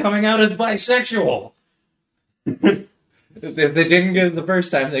repeatedly coming out as bisexual. If they didn't get it the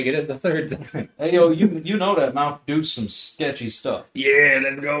first time, they get it the third time. Hey, yo, you know that mouth do some sketchy stuff. Yeah,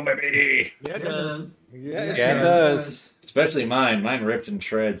 let's go, baby. Yeah, it does. Yeah, it does. Especially mine. Mine rips in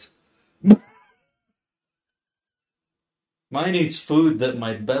shreds. Mine eats food that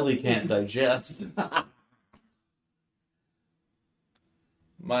my belly can't digest.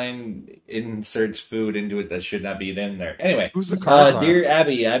 Mine inserts food into it that should not be in there. Anyway, Who's the card? dear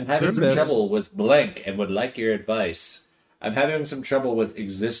Abby, I'm having Good some miss. trouble with blank and would like your advice. I'm having some trouble with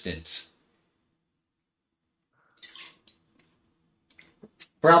existent.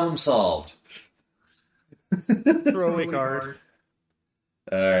 Problem solved. Throwaway card.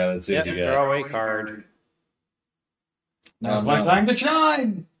 All right, let's see Yeah, what you got. throwaway card. Now's my time to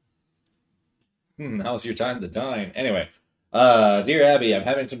shine. Now's your time to dine. Anyway, dear Abby, I'm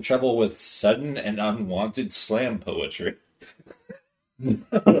having some trouble with sudden and unwanted slam poetry.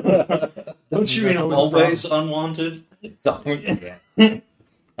 Don't you mean always unwanted?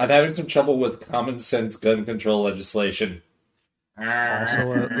 I'm having some trouble with common sense gun control legislation.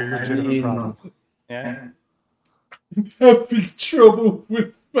 Also a legitimate problem. Yeah. Having trouble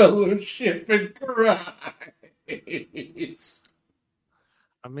with fellowship and Christ.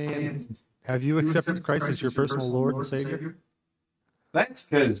 I mean, have you accepted Christ as your personal Lord and Savior? That's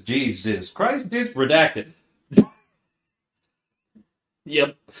because Jesus Christ is redacted.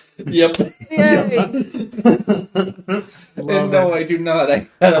 Yep. And no, I do not. I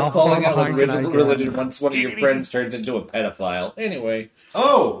had a How falling far out with behind can I original get? religion once one of your friends turns into a pedophile. Anyway,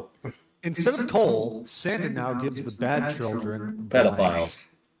 Oh! Instead of coal, Santa now gives the bad children pedophiles.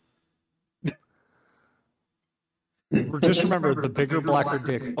 Just remember, the bigger, blacker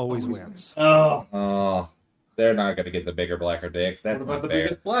dick always wins. Oh. Oh, they're not going to get the bigger, blacker dick. That's What about not the fair.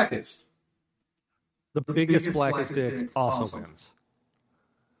 biggest, blackest? The biggest, blackest dick also wins.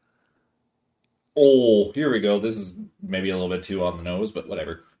 Oh, here we go. This is maybe a little bit too on the nose, but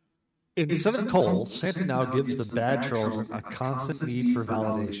whatever. Instead of coal, Santa now gives the bad children a constant need for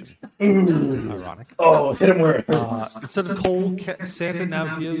validation. Ironic. Oh, hit him where it hurts. Instead of coal, Santa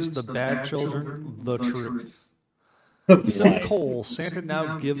now gives the bad children the truth. Instead of coal, Santa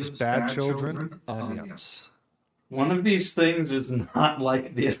now gives bad children onions. One of these things is not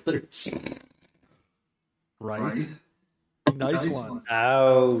like the others. Right? Nice one.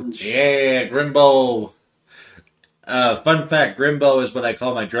 Ouch. Yeah, Grimbo. Fun fact, Grimbo is what I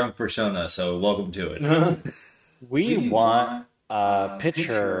call my drunk persona, so welcome to it. We want a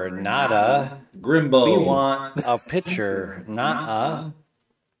picture, not a... Grimbo. We want a picture, not a...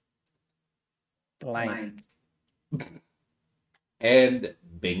 blank. And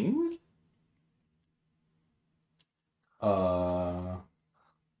bing?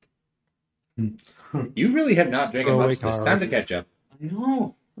 You really have not drank much this time to catch up.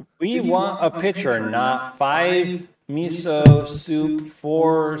 No. We want a picture, not 5 miso soup,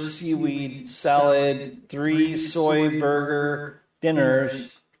 4 seaweed salad, 3 soy burger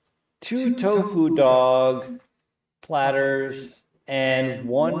dinners, 2 tofu dog platters, and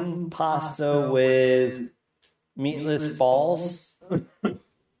 1 pasta with meatless balls.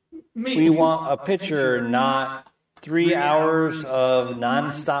 We want a picture, not 3 hours of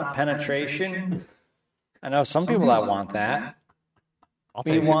nonstop penetration. I know some people that want that.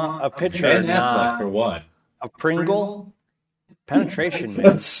 We want a picture, Ben Affleck not for what? a Pringle. Penetration, A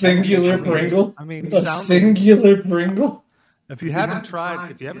man. singular Pringle? I mean, A singular Pringle? If you haven't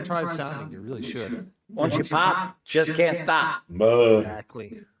tried sounding, you really should. Once you pop, just can't stop.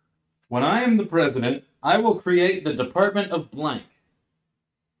 Exactly. When I am the president, I will create the Department of Blank.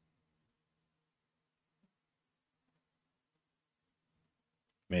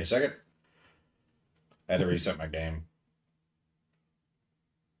 Give me a second. I had to reset my game.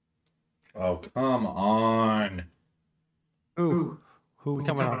 Oh, come on. Ooh, who we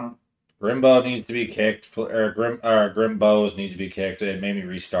coming on? Grimbo needs to be kicked, or Grimbos needs to be kicked. It made me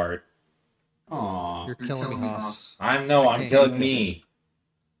restart. Aww. You're killing me, Haas. I'm can't killing get me.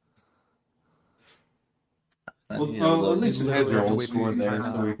 Well, at least it has your old wait for score you to there, time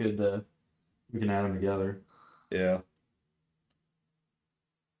so out. we can add them together. Yeah.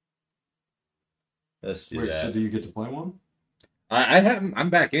 Let's do that. Do you get to play one? I'm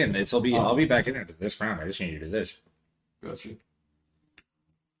back in. I'll be back in after this round. I just need to do this. Gotcha.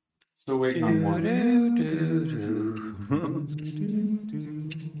 Still waiting on one.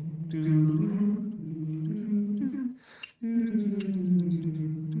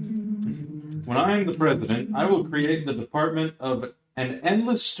 When I am the president, I will create the department of an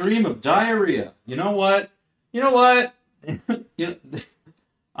endless stream of diarrhea. You know what?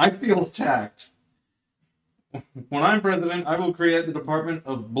 I feel attacked. When I'm president, I will create the department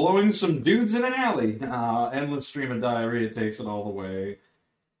of blowing some dudes in an alley. Endless stream of diarrhea takes it all the way.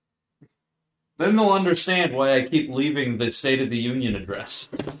 Then they'll understand why I keep leaving the State of the Union address.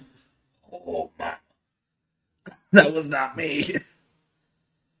 Oh, my. That was not me.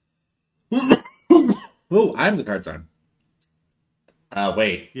 Oh, I'm the card sign.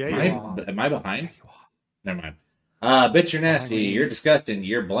 Wait. Yeah, am I behind? Never mind. Bitch, you're nasty. You're disgusting.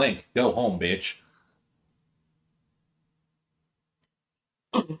 You're blank. Go home, bitch.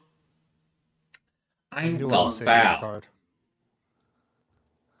 I'm the foul.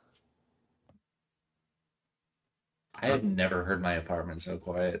 I have never heard my apartment so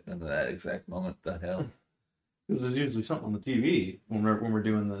quiet than that exact moment. The hell? Because there's usually something on the TV when we're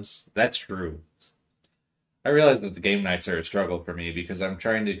doing this. That's true. I realize that the game nights are a struggle for me because I'm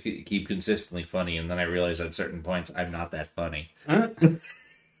trying to keep consistently funny, and then I realize at certain points I'm not that funny. Huh?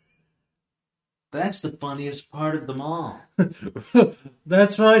 That's the funniest part of them all.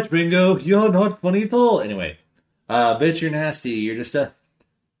 That's right, Ringo. You're not funny at all. Anyway, bitch, you're nasty. You're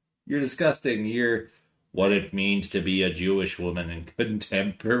disgusting. You're what it means to be a Jewish woman in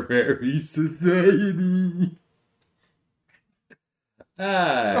contemporary society.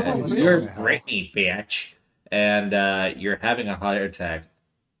 You're Britney, bitch. And you're having a heart attack.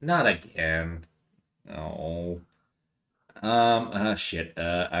 Not again. No. Shit.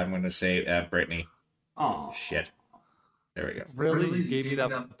 I'm gonna say Britney. Oh shit. There we go. Really? You gave me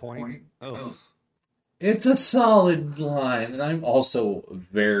that point? Oh. It's a solid line, and I'm also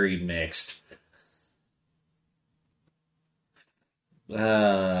very mixed.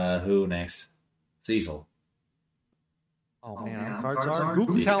 Who next? Cecil. Oh man, cards are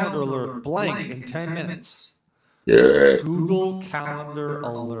Google Calendar alert blank in 10 minutes. Yeah. Google Calendar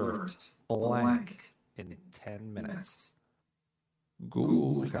alert blank in 10 minutes.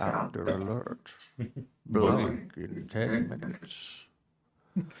 Google Calendar alert. Blank in 10 minutes.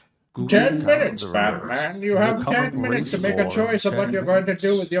 Google 10 minutes, Calendar Batman. alert. You have The 10 common minutes to race make a war, choice of 10 what you're going to minutes.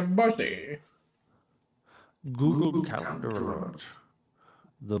 do with your pussy. Google Calendar alert.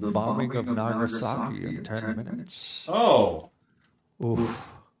 The bombing of Nagasaki in 10 minutes. Oh.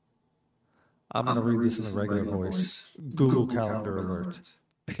 Oof. I'm going to read this in the regular voice. Google Calendar alert.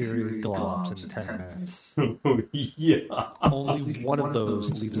 Period globs in 10 minutes. Yeah. Only one of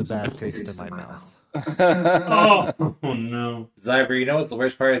those leaves a bad taste in my mouth. Oh no. Zyber, you know what's the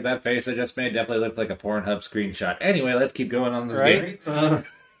worst part is that face I just made definitely looked like a Pornhub screenshot. Anyway, let's keep going on this Right? game.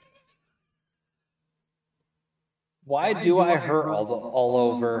 Why do I hurt all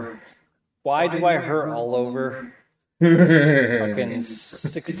over? Why do I hurt all over? Fucking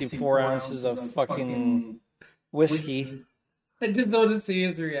 64 ounces of fucking whiskey. I just want to see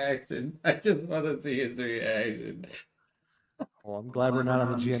his reaction. I just want to see his reaction. Well, I'm glad we're not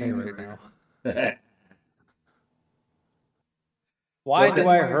on the GNA right now. Why do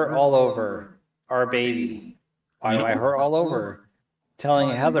I hurt all over our baby? Why do I hurt all over?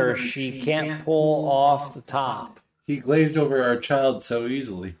 Telling Heather she can't pull off the top. He glazed over our child so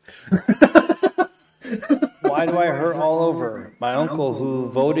easily. Why do I hurt all over my uncle who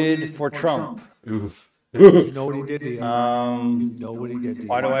voted for Trump? Oof. You know what he did to you. You know what he did to you.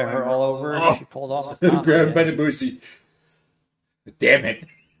 Why do I hurt all over? She pulled off the top. Grabbed by the boosie. Damn it.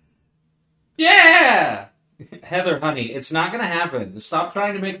 Yeah! Heather, honey, it's not gonna happen. Stop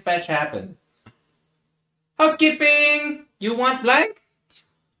trying to make fetch happen. Housekeeping! You want blank?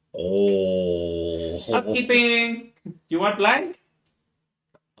 Oh. Housekeeping! You want blank?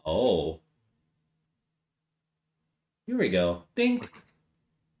 Oh. Here we go. Ding.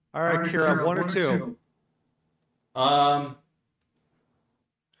 All right, Kira, 1 or 2?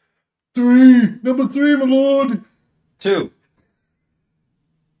 3! Number 3, my lord! 2.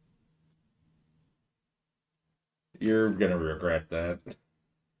 You're gonna regret that.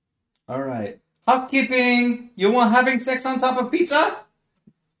 All right. Housekeeping! You want having sex on top of pizza?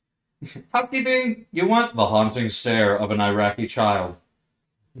 Housekeeping! You want the haunting stare of an Iraqi child?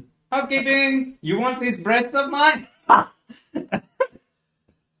 Housekeeping! You want these breasts of mine?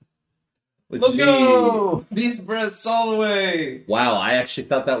 Let's go! These breasts all the way! Wow, I actually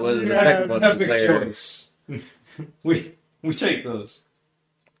thought that was a Yes, second epic player. choice. we take those.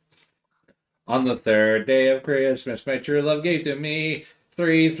 On the third day of Christmas, my true love gave to me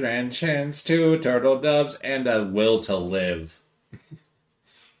 3 Thran hens, 2 turtle doves, and a will to live.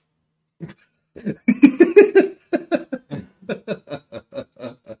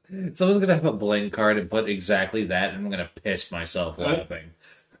 Someone's gonna have a blank card and put exactly that, and I'm gonna piss myself laughing.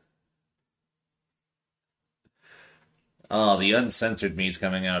 Oh, the uncensored meat's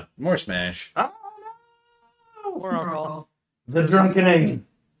coming out. More Smash. Oh no! More alcohol. The drunkening.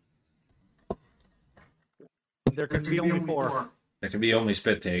 There can be only 4. There can be only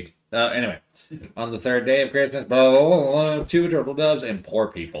spit take. Anyway, on the third day of Christmas, blah, blah, blah, blah, 2 turtle doves and poor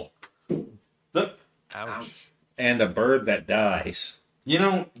people. Ouch. And a bird that dies. You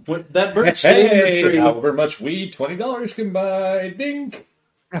know, what, that bird stayed in the Hey, tree. however much weed, $20 can buy. Ding.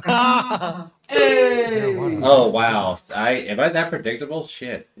 Hey! Oh, wow. Am I that predictable?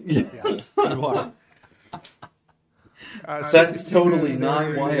 Shit. Yes, you are. That's totally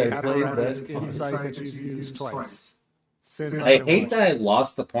not why I played that insight that you've used twice. Since I hate that I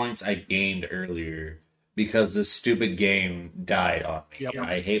lost the points I gained earlier because this stupid game died on me. Yep.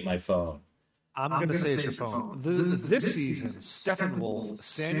 I hate my phone. I'm going to say it's your phone. This season, Stephen Wolf,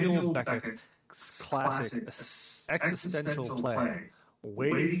 Samuel Beckett's classic existential play,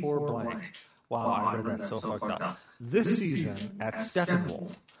 Waiting for Blank. Wow, I read that so fucked up. This season, at Stephen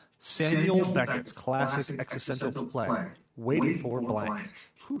Wolf, Samuel Beckett's classic existential play, Waiting for Blank.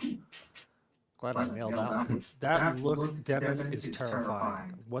 Whew. Glad I nailed that one. That look, Devin, is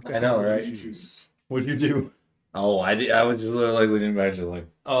terrifying. What the I know, hell did right? you choose? What'd you do? Oh, I was literally imagining.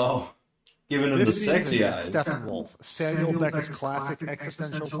 Oh. Giving him the This sexy season, eyes. Stephen Wolf, Samuel Beckett's classic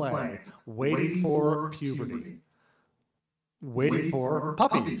existential play, Waiting for Puberty. Waiting for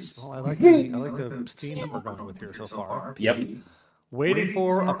puppies. Oh, I like the theme that we're going with here so far. Yep. Waiting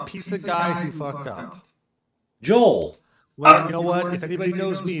for a pizza guy who fucked up. Joel. Well, you know what? If anybody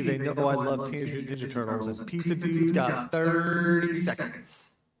knows me, they know I love Teenage Mutant Ninja Turtles, and Pizza Dude's got 30 seconds.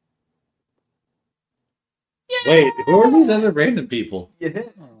 Wait, who are these other random people? Yeah.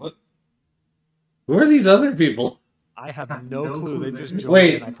 What? Who are these other people? I have no clue. They just joined.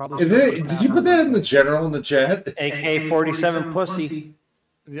 Wait, and I probably did you put that in the general in the chat? AK-47 pussy.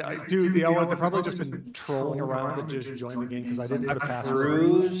 Yeah, dude, you know what? They've probably just been trolling around and just joined the game because I didn't put a password.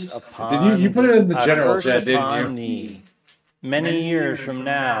 Cruise upon You put it in the a general curse chat, didn't upon you? thee. many years from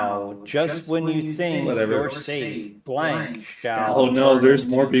now, just when you think Whatever. you're safe, blank shall. Oh no, turn there's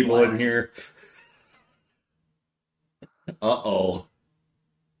into more people blank. in here. Uh-oh.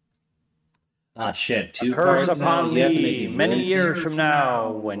 Ah, shit. Two Curse cards now? upon You have to make thee, me many really- years from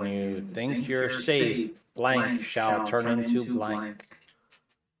now, when you think you're safe, blank shall turn into blank.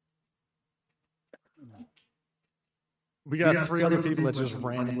 We got 3 other people that just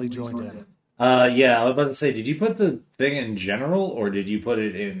randomly joined in. Yeah, I was about to say, did you put the thing in general, or did you put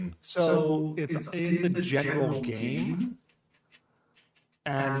it in... So it's in the general game,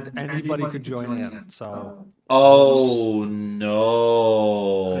 and anybody could join in. So Oh,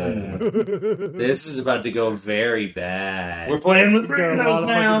 no. This is about to go very bad. We're playing with we got a lot Rhinos of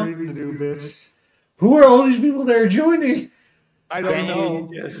now. fucking reading to do, bitch. Who are all these people that are joining? I don't Can know.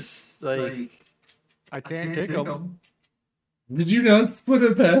 you just, like, I can't kick them. Did you not put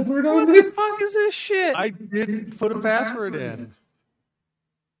a password on what this? the fuck is this shit? I didn't put a password in.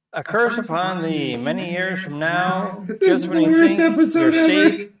 A curse upon thee, many years from now, just when you worst think episode you're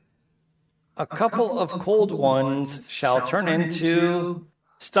ever. safe, a couple of cold ones shall turn into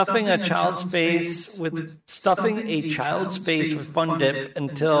stuffing a child's face with fun dip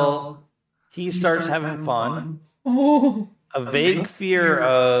until he starts having fun. Oh. A vague fear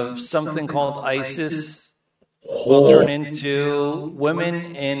of something called ISIS will turn into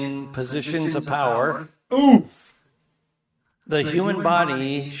women in positions of power. Ooh. The human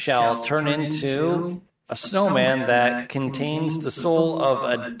body shall turn into a snowman that contains the soul of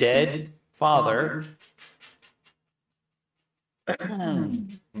a dead father. Just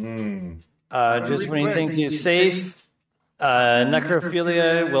when you think he's safe,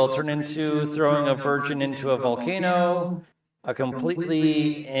 necrophilia will turn into throwing a virgin into a volcano. A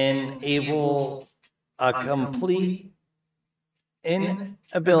complete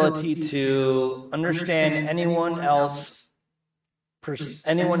inability to understand anyone else's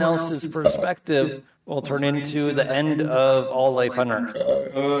perspective will turn into the end of all life on Earth.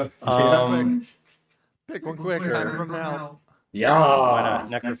 Pick one quick. Time from now. Yeah. Why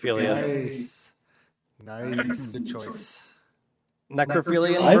not? Necrophilia. Nice. Good choice.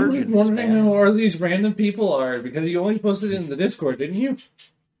 Necrophilia and I was virgins. wondering man. who all these random people are, because you only posted it in the Discord, didn't you?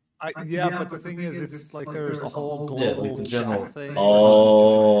 Yeah, but the thing is, it's like there's a whole Yeah, global like the general chat thing.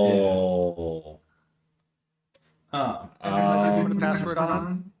 Oh. Ah. And it's like I put a password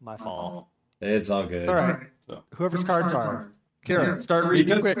on. My fault. It's all good. It's all right. Whoever's cards are. Kira, start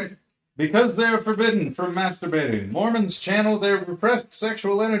reading quick. Because they are forbidden from masturbating, Mormons channel their repressed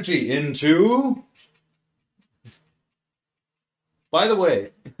sexual energy into... By the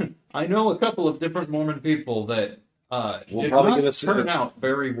way, I know a couple of different Mormon people that Will did probably not give us turn out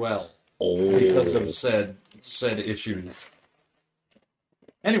very well because of said issues.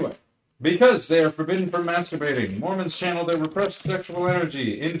 Anyway, because they are forbidden from masturbating, Mormons channel their repressed sexual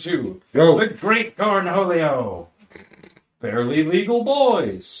energy into the Great Cornholio, Fairly Legal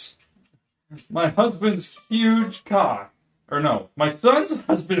Boys, My Husband's Huge Cock, or no, My Son's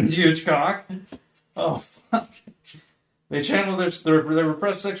Husband's Huge Cock. Oh, fuck. They channel their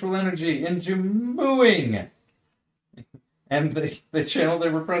repressed sexual energy into mooing. And they channel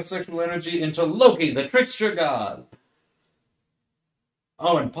their repressed sexual energy into Loki, the trickster god.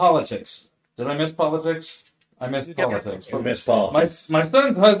 Oh, and politics. Did I miss politics? I missed politics. You missed politics. My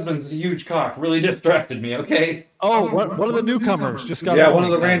son's husband's huge cock really distracted me, okay? Oh, one of the newcomers just got Yeah, it. one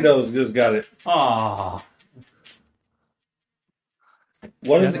of the randos just got it. Ah.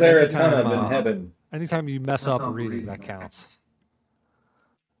 What is there a ton anytime, of in heaven? Anytime you mess up a reading, that counts.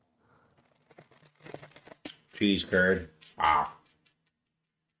 Cheese curd. Ah.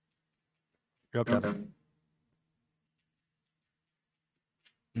 You're up, Devin.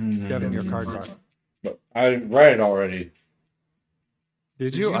 Devin, your cards are. But I read it already.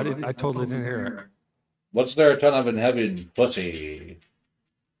 Did you? I didn't. I totally didn't hear it. What's there a ton of in heaven? Pussy.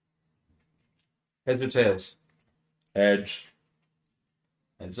 Heads or tails? Heads.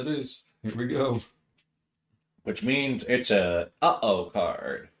 Heads it is. Here we go. Which means it's a uh-oh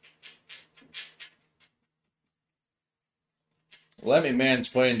card. Let me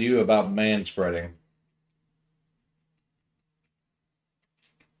mansplain to you about manspreading.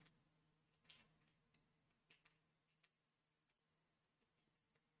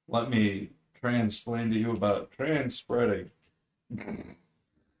 Let me transplain to you about trans-spreading.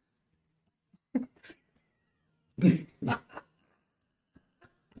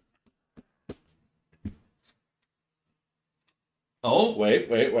 Oh, Wait.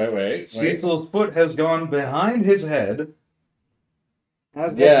 Cecil's foot has gone behind his head.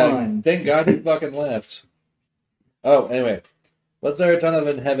 As Yeah, mine. thank God he fucking left. Oh, anyway. What's there a ton of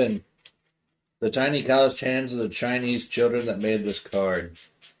in heaven? The tiny calloused hands of the Chinese children that made this card.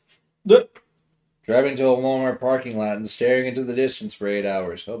 Driving to a Walmart parking lot and staring into the distance for 8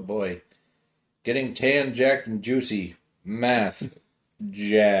 hours. Oh boy. Getting tan, jacked, and juicy. Math.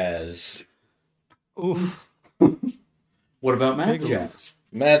 Jazz. Oof. What about math jazz?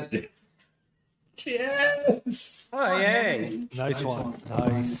 Math. Jazz. Oh, yay. Nice one.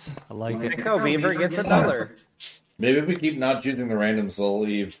 Nice. I like it. Echo Beaver gets another. Maybe if we keep not choosing the randoms, they'll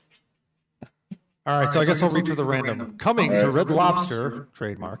leave. All right, so I guess I'll read for the random. Coming to Red Lobster,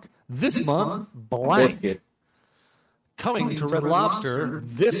 trademark, this month, blank. Biscuit. Coming to Red Lobster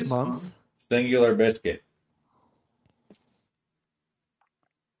this month. Singular biscuit.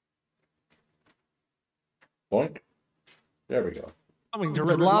 Boink. There we go. Coming to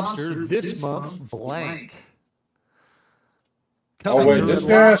Red Lobster this month, blank. Oh Coming wait, to this Red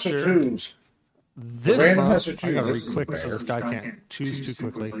guy has to Lobster choose. This Random month, has to I choose. gotta This read is quick so fair. this guy can't choose too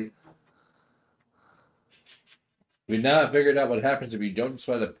quickly. We now have figured out what happens if you don't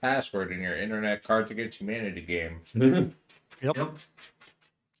sweat a password in your internet Cards Against Humanity game. Yep.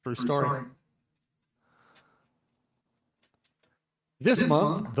 True story. This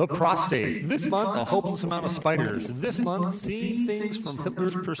month, the prostate. This month, a hopeless amount of spiders. This month, seeing things from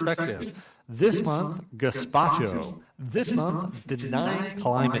Hitler's perspective. This month, gazpacho. This month, denying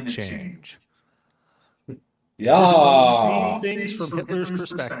climate change. Yeah. This month, seeing things from Hitler's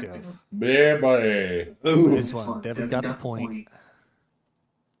perspective. Yeah, buddy. This one, Devin got the point.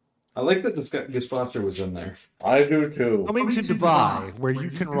 I like that gazpacho was in there. I do too. Coming to Dubai, where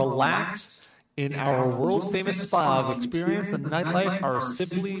you can relax in our world-famous spa, experience the nightlife, or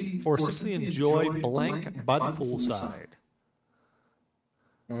simply enjoy blank by the poolside.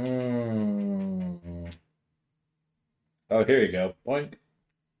 Oh, here you go. Boink.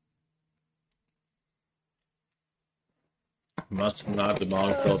 Must not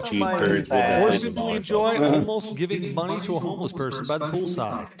demolish all cheeseburgers. Or simply enjoy almost giving money to a homeless person by the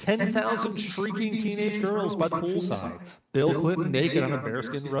poolside. 10,000 shrieking teenage girls by the poolside. Bill Clinton naked on a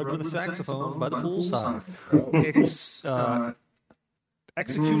bearskin rug with a saxophone by the poolside.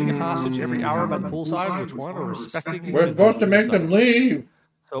 Executing a hostage every hour by the poolside, which one? Or respecting... We're supposed to make them leave.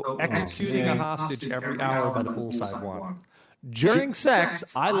 So executing a hostage every hour by the poolside one. During sex,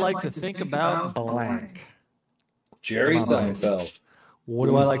 I like to think about blank. Jerry Seinfeld. What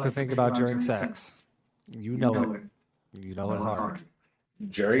do I like to think about during sex? You know it. You know it hard.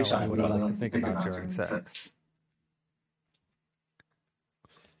 Jerry Tell me what I Seinfeld. like to think about during sex.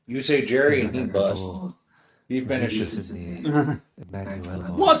 You say Jerry and he busts. He finishes.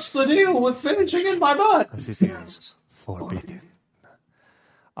 What's the deal with finishing in my butt? As it is forbidden.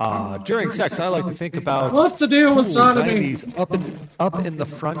 During sex, I like to think about What's the deal with sodomy? 90s up in the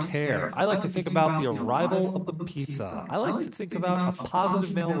front hair. I like to think about the arrival of the pizza. I like to think about a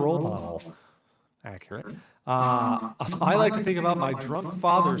positive male role model. Accurate. I like to think about my drunk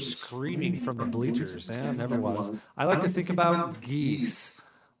father screaming from the bleachers. Never was. I like to think about geese.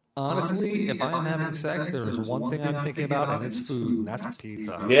 Honestly, if I am having sex, there is one thing I'm thinking about, and it's food, and that's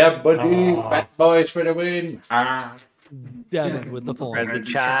pizza. Yeah, buddy. Fat boys for the win. Devin with the point. Spread the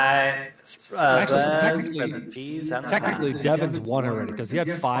chai, Actually, spread the cheese. Technically, Devin's won already because he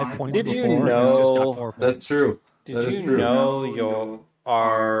had 5 points Did you before. And he's just got know- 4 points. That's true. Did you know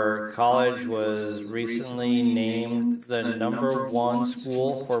our college was recently named the #1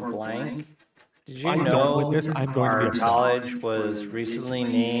 school for blank? Did you I'm done know with this. I'm going to be our upset. college was recently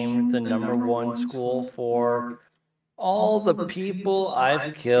named the #1 school for all the people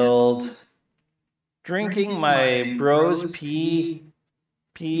I've killed? Drinking my bros pee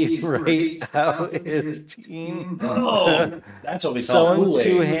right out his peen. Oh, that's what we call Sewing Kool-Aid.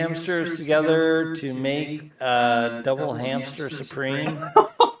 2 hamsters together to make a double hamster supreme.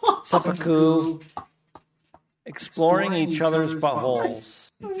 Seppuku. Exploring each other's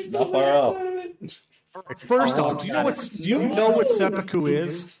buttholes. Not far off. First off, do you know what seppuku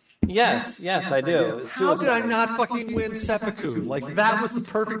is? Yes, I do. It's How did I suicide. not fucking win seppuku? Like, that was the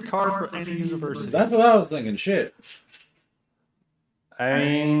perfect card for any university. That's what I was thinking. Shit. I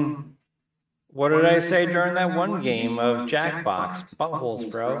mean, what did I say during that one game of Jackbox? Buttholes,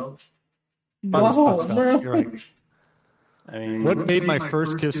 bro. Fun stuff. You're right. I mean, What made my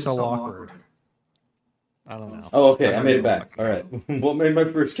first kiss so awkward? I don't know. Oh, okay. I made it back. All right. What made my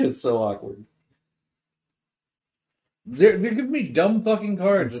first kiss so awkward? They're giving me dumb fucking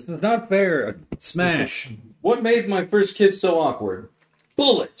cards. This is not fair. Smash. What made my first kiss so awkward?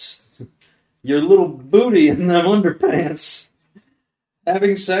 Bullets. Your little booty in them underpants.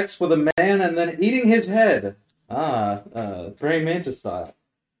 Having sex with a man and then eating his head. Praying mantis style.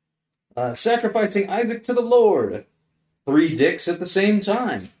 Sacrificing Isaac to the Lord. 3 dicks at the same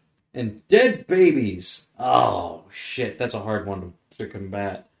time. And dead babies. Oh, shit. That's a hard one to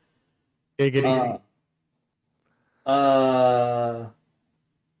combat. Giggity.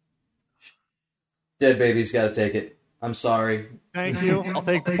 Dead babies got to take it. I'm sorry. Thank you. I'll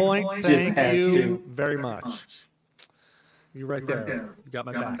take the point. Thank you very much. You're right there. You got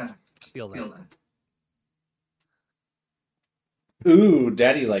my back. Feel that. Ooh,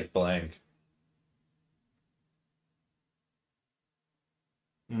 Daddy like blank.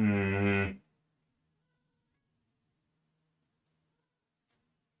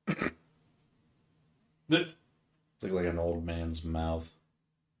 Look like an old man's mouth.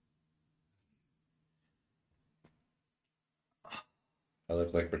 I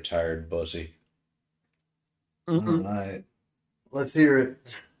look like retired Bussy. All right. Let's hear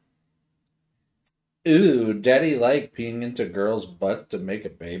it. Ooh, Daddy like peeing into girl's butt to make a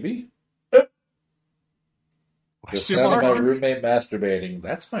baby? The sound of my roommate masturbating.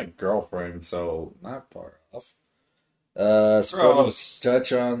 That's my girlfriend, so not far off. Sporting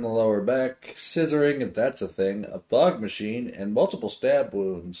touch on the lower back, scissoring, if that's a thing, a fog machine, and multiple stab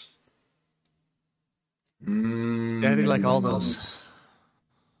wounds. Daddy like all those.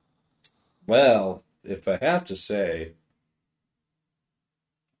 Well, if I have to say,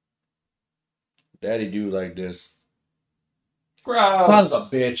 Daddy do like this. Gross. Son of a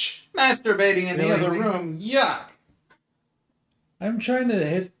bitch. Masturbating in the other room. Yuck. I'm trying to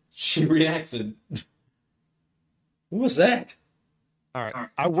hit. She reacted. Who was that? All right.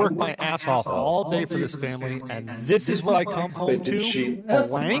 I work my ass off all day for this family, and this is what I come home to?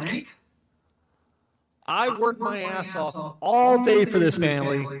 Blank? I work my ass off all day for this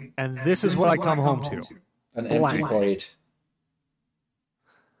family, and this is what I come home to. An empty plate.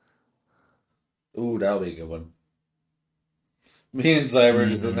 Ooh, that'll be a good one. Me and Cyber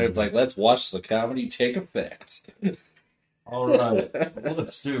just in there, it's like, let's watch the comedy take effect. All right.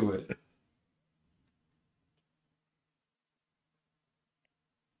 Let's do it.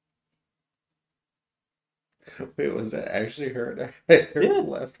 Wait, was that actually her? I heard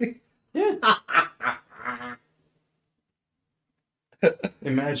laughing. Yeah.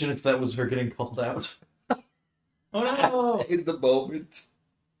 Imagine if that was her getting called out. Oh no! In the moment.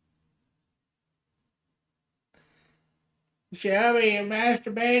 Shelby, you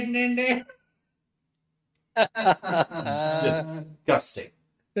masturbating in there? Disgusting.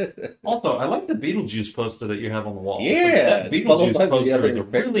 Also, I like the Beetlejuice poster that you have on the wall. Yeah, that Beetlejuice poster is a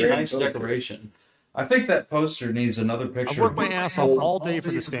really nice decoration. I think that poster needs another picture. I work my ass off all day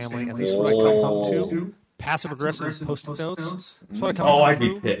for this family, and this is what I come home to. Passive-aggressive post-it notes. That's what I come home I'd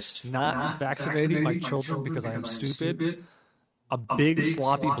to. be pissed. Not vaccinating my children because I am stupid. A big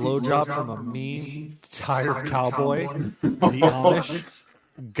sloppy blowjob from a mean, tired cowboy. The Amish.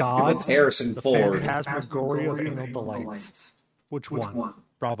 God. It's Harrison the Ford. Phantasmagoria of anal delights. Which one?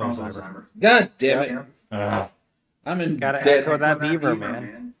 Bravo, Zyber. God damn it. I'm in Gotta dead. echo that beaver,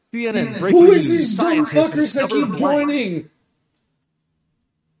 man. CNN breaking Who is news. these dumb Scientists fuckers that discovered keep blank. joining?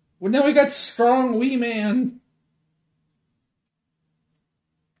 Well, now we got Strong Wee Man.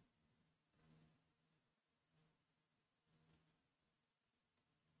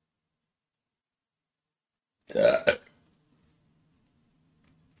 I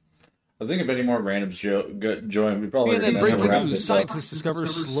think if any more randoms join, we probably CNN are going to breaking wrap news. this up. Scientists discover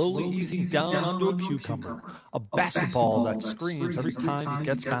slowly easing down onto a cucumber. A basketball that screams every time it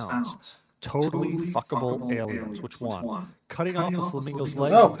gets bounced. Totally fuckable aliens. Which one? Cutting off the flamingo's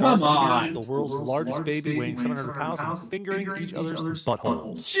legs. Oh, with come barbed on. shears, the world's largest baby weighing 700 pounds and fingering each other's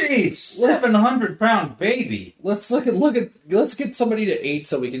buttholes. Jeez, 700-pound baby. Let's get somebody to 8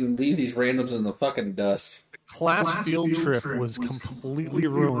 so we can leave these randoms in the fucking dust. Class field trip was completely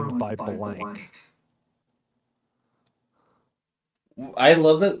ruined by blank. I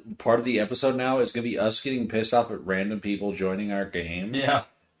love that part of the episode now is going to be us getting pissed off at random people joining our game. Yeah.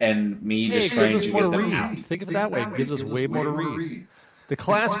 And me Hey, just it trying gives to us more get to them read. out. Think of it that way. It gives us way more to read. The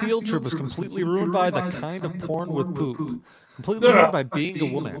class field trip was completely ruined by the kind of porn with poop. Completely ruined by being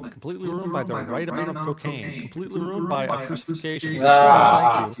a woman. Completely ruined by the right amount of cocaine. Completely ruined by a crucifixion.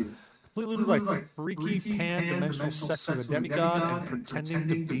 Thank you. Completely ruined by freaky pan-dimensional sex with a demigod and pretending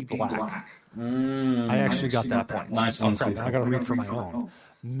to be black. I actually got that point. Nice one, Crap, Cecil. I got to read for my own.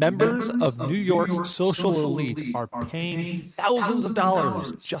 Members of New York's social elite are paying thousands of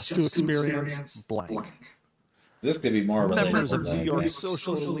dollars just to experience blank. This could be more related Members to of New that. York's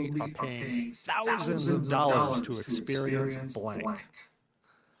social elite are paying thousands of dollars to experience blank.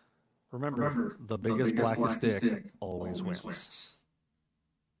 Remember, the biggest, blackest dick always wins.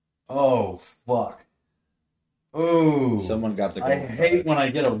 Oh, fuck. Oh. Someone got the I gold hate when I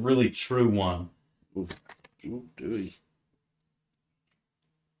get a really true one. Oof. Ooh, dooey.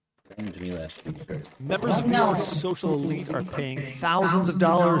 Came to me last week. Members of New York's social elite are paying thousands of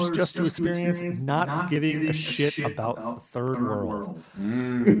dollars just to experience not giving a shit about the third world.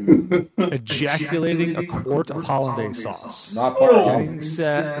 Ejaculating a quart of hollandaise sauce. Not part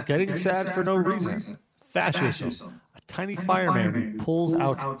of Getting sad for no reason. Fascism. A tiny fireman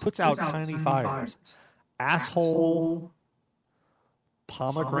who puts out tiny fires. Asshole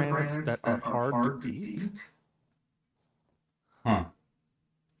pomegranates that are hard to eat. Huh.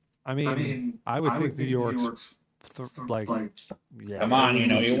 I mean, I would think New York's yeah. Come on,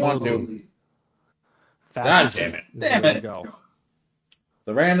 you want to. God damn it. Damn it. Go.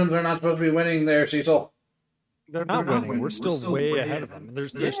 The randoms are not supposed to be winning there, Cecil. They're not winning. We're still way ahead of them.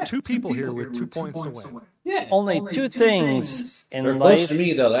 There's two people here with 2 points to win. Yeah. Only two things in They're close life to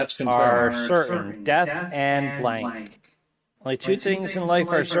me, though. That's are confirmed. certain: death and blank. Only two things in life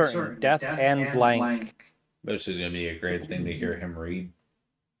are certain: death and blank. This is going to be a great thing to hear him read.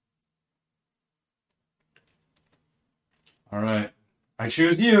 All right. I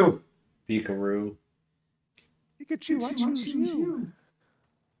choose you. Peekaroo. Pikachu, I choose you.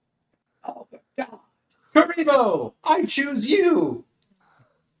 Oh, my God. Karibo, I choose you.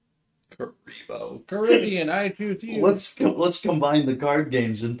 Karibo. Caribbean, I choose you. Let's combine the card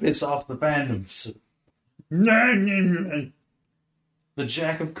games and piss off the fandoms. The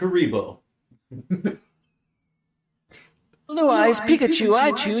Jack of Karibo. Blue Eyes Pikachu,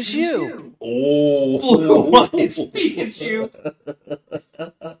 I choose you. Oh. Blue Eyes Pikachu.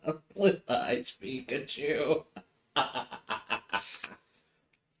 Blue Eyes Pikachu.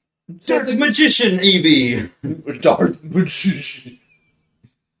 Dark Magician Eevee. Dark Magician.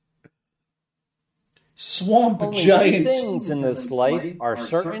 Swamp Only Giant. two things in this life are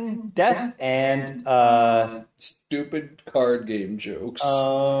certain: death and stupid card game jokes.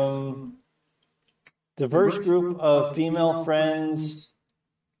 Diverse group of female friends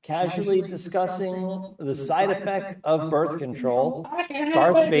casually discussing the side effect of birth control.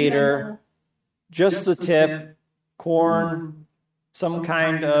 Darth Vader, just the tip, corn, some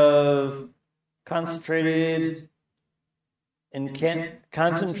kind of concentrated encampment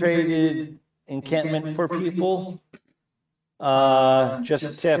for people. Just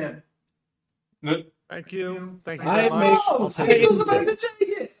a tip. Thank you. Thank you I very much. I'll take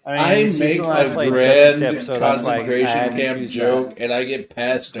it. I make Cecil and I a played grand just a tip, so that's why I concentration had to camp choose joke, that. and I get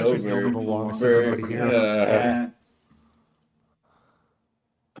passed Especially if you're over the longest of for. everybody here.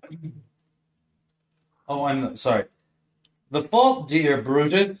 Oh, I'm sorry. The fault, dear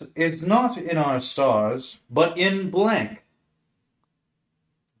Brutus, is not in our stars, but in blank.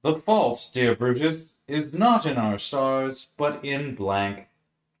 The fault, dear Brutus, is not in our stars, but in blank.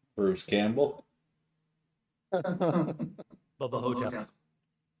 Bruce Campbell. Bubba Hotep.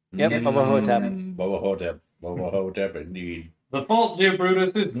 Yep, Bubba Hotep. Bubba Hotep. Bubba Hotep, indeed. The fault, dear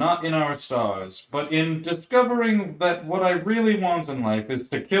Brutus, is not in our stars, but in discovering that what I really want in life is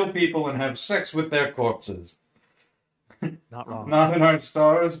to kill people and have sex with their corpses. Not wrong. Not in our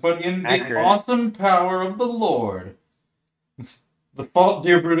stars, but in the Accurate. awesome power of the Lord. The fault,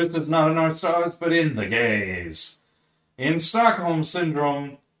 dear Brutus, is not in our stars, but in the gays. In Stockholm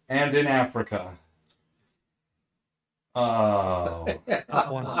Syndrome and in Africa. Oh. Tough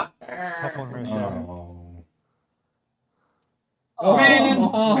one. Tough one right there.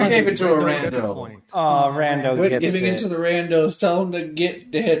 I gave it to a Rando gets a rando. point. Oh, Rando Quit gets giving it. it to the randos. Tell them to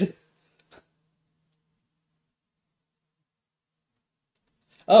get dead.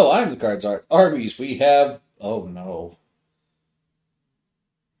 Oh, I'm the cards art. Arby's, we have... Oh, no.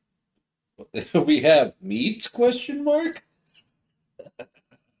 We have meats, question mark?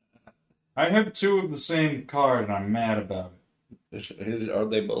 I have two of the same card and I'm mad about it. Are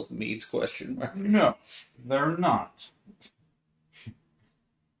they both meats, question mark? No, they're not.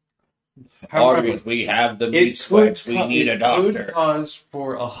 Arby's, we have the meat sweats. We need a It doctor. could cause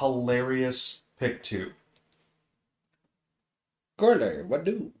for a hilarious pick two. Gorler, what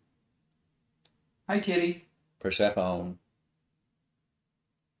do? Hi, kitty. Persephone.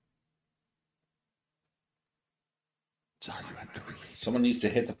 Sorry, you have to read. Someone needs to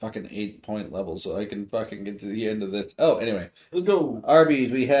hit the fucking 8-point level so I can fucking get to the end of this. Oh, anyway. Let's go. Arby's,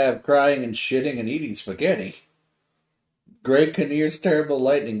 we have crying and shitting and eating spaghetti. Greg Kinnear's terrible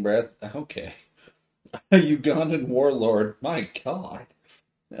lightning breath. Okay. A Ugandan warlord. My God.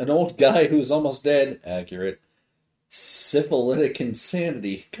 An old guy who's almost dead. Accurate. Syphilitic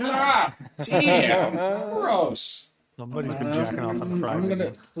insanity. God damn. Gross. Somebody's been jacking off on the fries. I'm gonna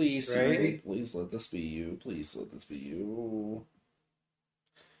again. please, Right? please let this be you. Please let this be you.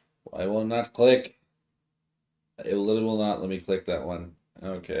 Why will it not click? It literally will not let me click that one.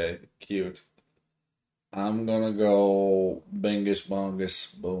 Okay, cute. I'm gonna go Bingus Bongus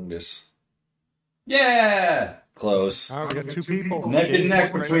Bongus. Yeah! Close. All right, we got two people. Neck and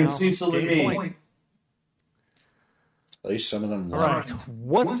neck Right between now. Cecil and Game me. point. At least some of them All won. right.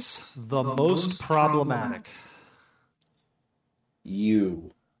 What's the most problematic?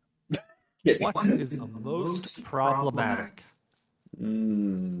 You. What is the most problematic?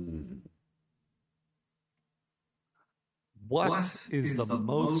 What is the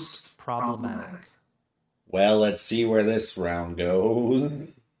most problematic? Well, let's see where this round goes.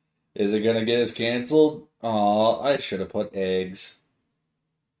 Is it gonna get us canceled? Aw, I should have put eggs.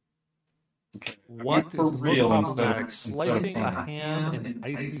 What is For the most real, problematic? instead of Slicing a fun. ham in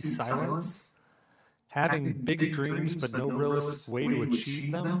icy silence? Having big dreams but no realistic way to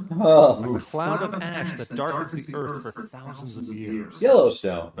achieve them? Oh. A cloud of ash that darkens the earth for thousands of years?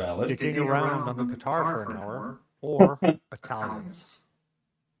 Yellowstone. Valid. Dicking around on the guitar for an hour? Or Italians?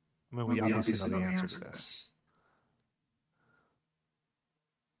 I mean, we obviously know the answer to this.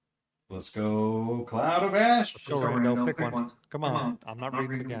 Let's go Cloud of Ash. Let's go, Rando. Pick one. Come on. I'm not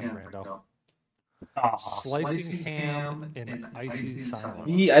reading again, Rando. Slicing ham in icy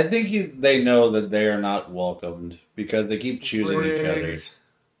silence. I think they know that they are not welcomed because they keep choosing each other's.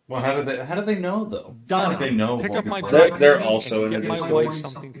 Well, how did they know though? Donna, How did they know? pick what up my we- dry They're cleaning also and in get a my Discord. wife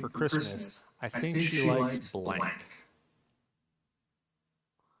something for Christmas. I think she likes blank.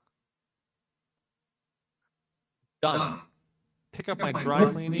 Done. Pick up my dry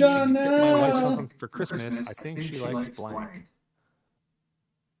cleaning and get my wife something for Christmas. I think she likes blank.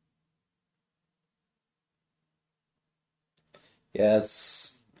 Yeah,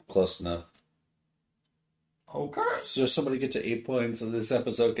 it's close enough. Okay. So somebody get to 8 points and this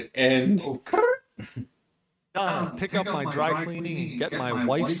episode can end. Done. Pick up my dry cleaning and get my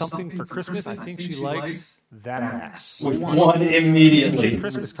wife something for Christmas. I think she likes that ass. Which one immediately?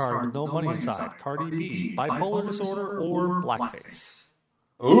 Christmas card with no money inside. Cardi B. Bipolar disorder or blackface.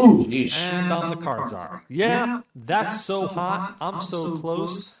 Ooh. And on the cards are. Yeah, that's so hot. I'm so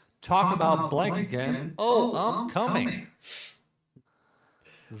close. Talk about blank again. Oh, I'm coming.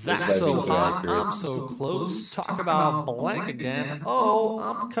 That's so hot. I'm so close. Talk about blank again. Oh,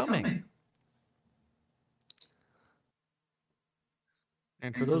 I'm coming.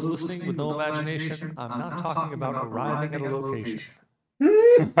 And for those listening with no imagination, I'm not talking about arriving at a location.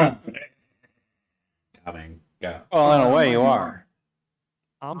 Coming. Go. Well, in a way, you are.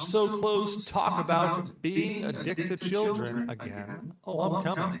 I'm so close. Talk about being addicted to children again. Oh, I'm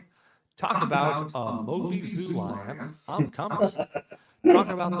coming. Talk about a Moby Zoo lion. I'm coming. Talk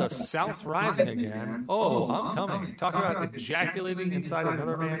about the South rising again. Oh, I'm coming. Talk about ejaculating inside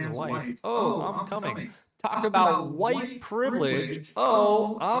another man's wife. Oh, I'm coming. Talk about white privilege.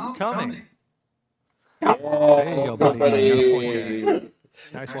 Oh, I'm coming. There you go, buddy. You got a point there.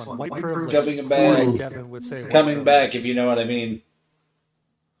 Nice one. White privilege. Coming back. Kevin would say white Coming privilege. back, if you know what I mean.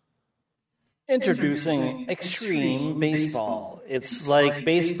 Introducing Extreme Baseball. It's like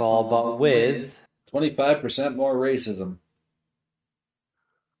baseball, but with 25% more racism.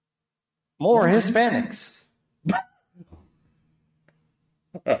 more Hispanics.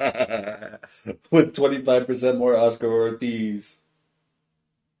 With 25% more Oscar Ortiz.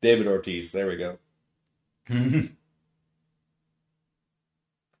 David Ortiz. There we go.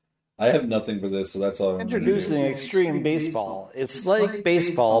 I have nothing for this, so that's all I'm Introducing Extreme Baseball. It's like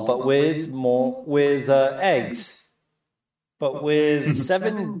baseball, but with eggs. But with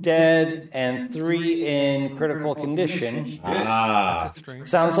 7 dead and 3 in critical condition.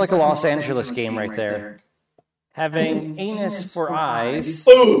 Sounds like a Los Angeles game right there. Having anus for eyes.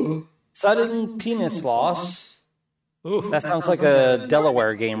 Sudden penis loss. That sounds like a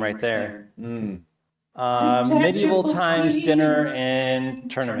Delaware game right there. Medieval times dinner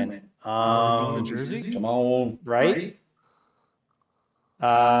and tournament. New Jersey? Come on. Right?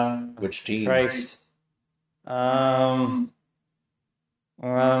 Which team? Christ.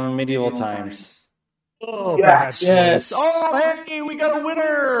 Medieval times. Oh, Yes. Yes. Oh, hey, we got a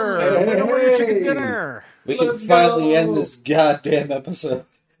winner! We got a winner chicken dinner! We can finally end this goddamn episode.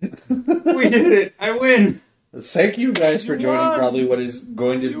 We did it! I win! Thank you guys for joining probably what is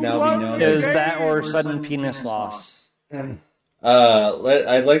going to now be known Is as... that or sudden penis loss?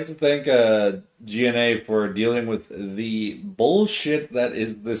 I'd like to thank GNA for dealing with the bullshit that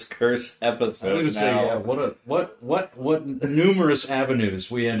is this cursed episode. I was gonna say, yeah, what numerous avenues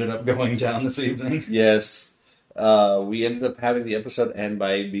we ended up going down this evening. Yes. We ended up having the episode end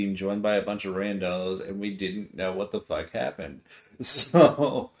by being joined by a bunch of randos, and we didn't know what the fuck happened.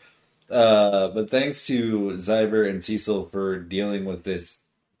 So, but thanks to Zyber and Cecil for dealing with this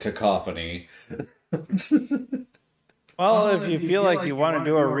cacophony. Well, if you feel like you want to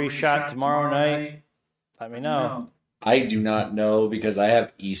do a reshot tomorrow night, Let me know. I do not know because I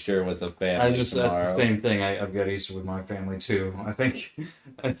have Easter with the family That's tomorrow. the same thing. I've got Easter with my family too. I think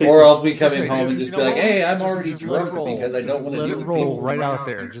Or I'll be coming home and Just, just you be know like, what? "Hey, I'm Just- already just let it drunk roll. because I don't Just want to let deal it with roll people." right out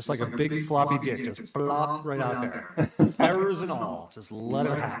there, just like a big floppy dick, just plop right out there. Errors and all, just let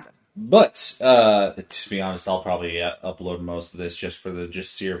it happen. But to be honest, I'll probably upload most of this just for the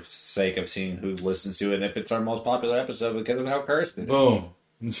sheer sake of seeing who listens to it, and if it's our most popular episode because of how cursed it is. Boom.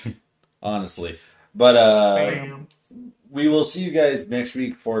 Honestly, but we will see you guys next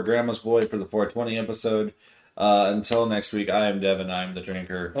week for Grandma's Boy for the 420 episode. Until next week, I am Devin. I'm the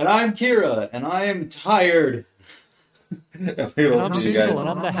drinker, And I'm Kira, and I am tired. We And will I'm see you guys. Cecil, and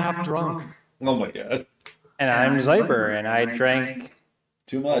I'm the half drunk. Oh my god, And I'm Zyber, and I drank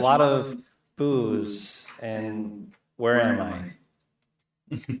too a much. lot of booze. And where am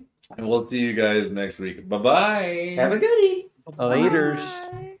I? And we'll see you guys next week. Bye bye. Have a goodie. Laters.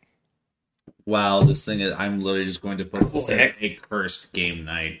 Wow, this thing is. I'm literally just going to put this as a cursed game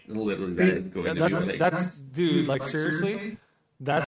night. Literally, that is going to be what I- That's dude. Like seriously, that's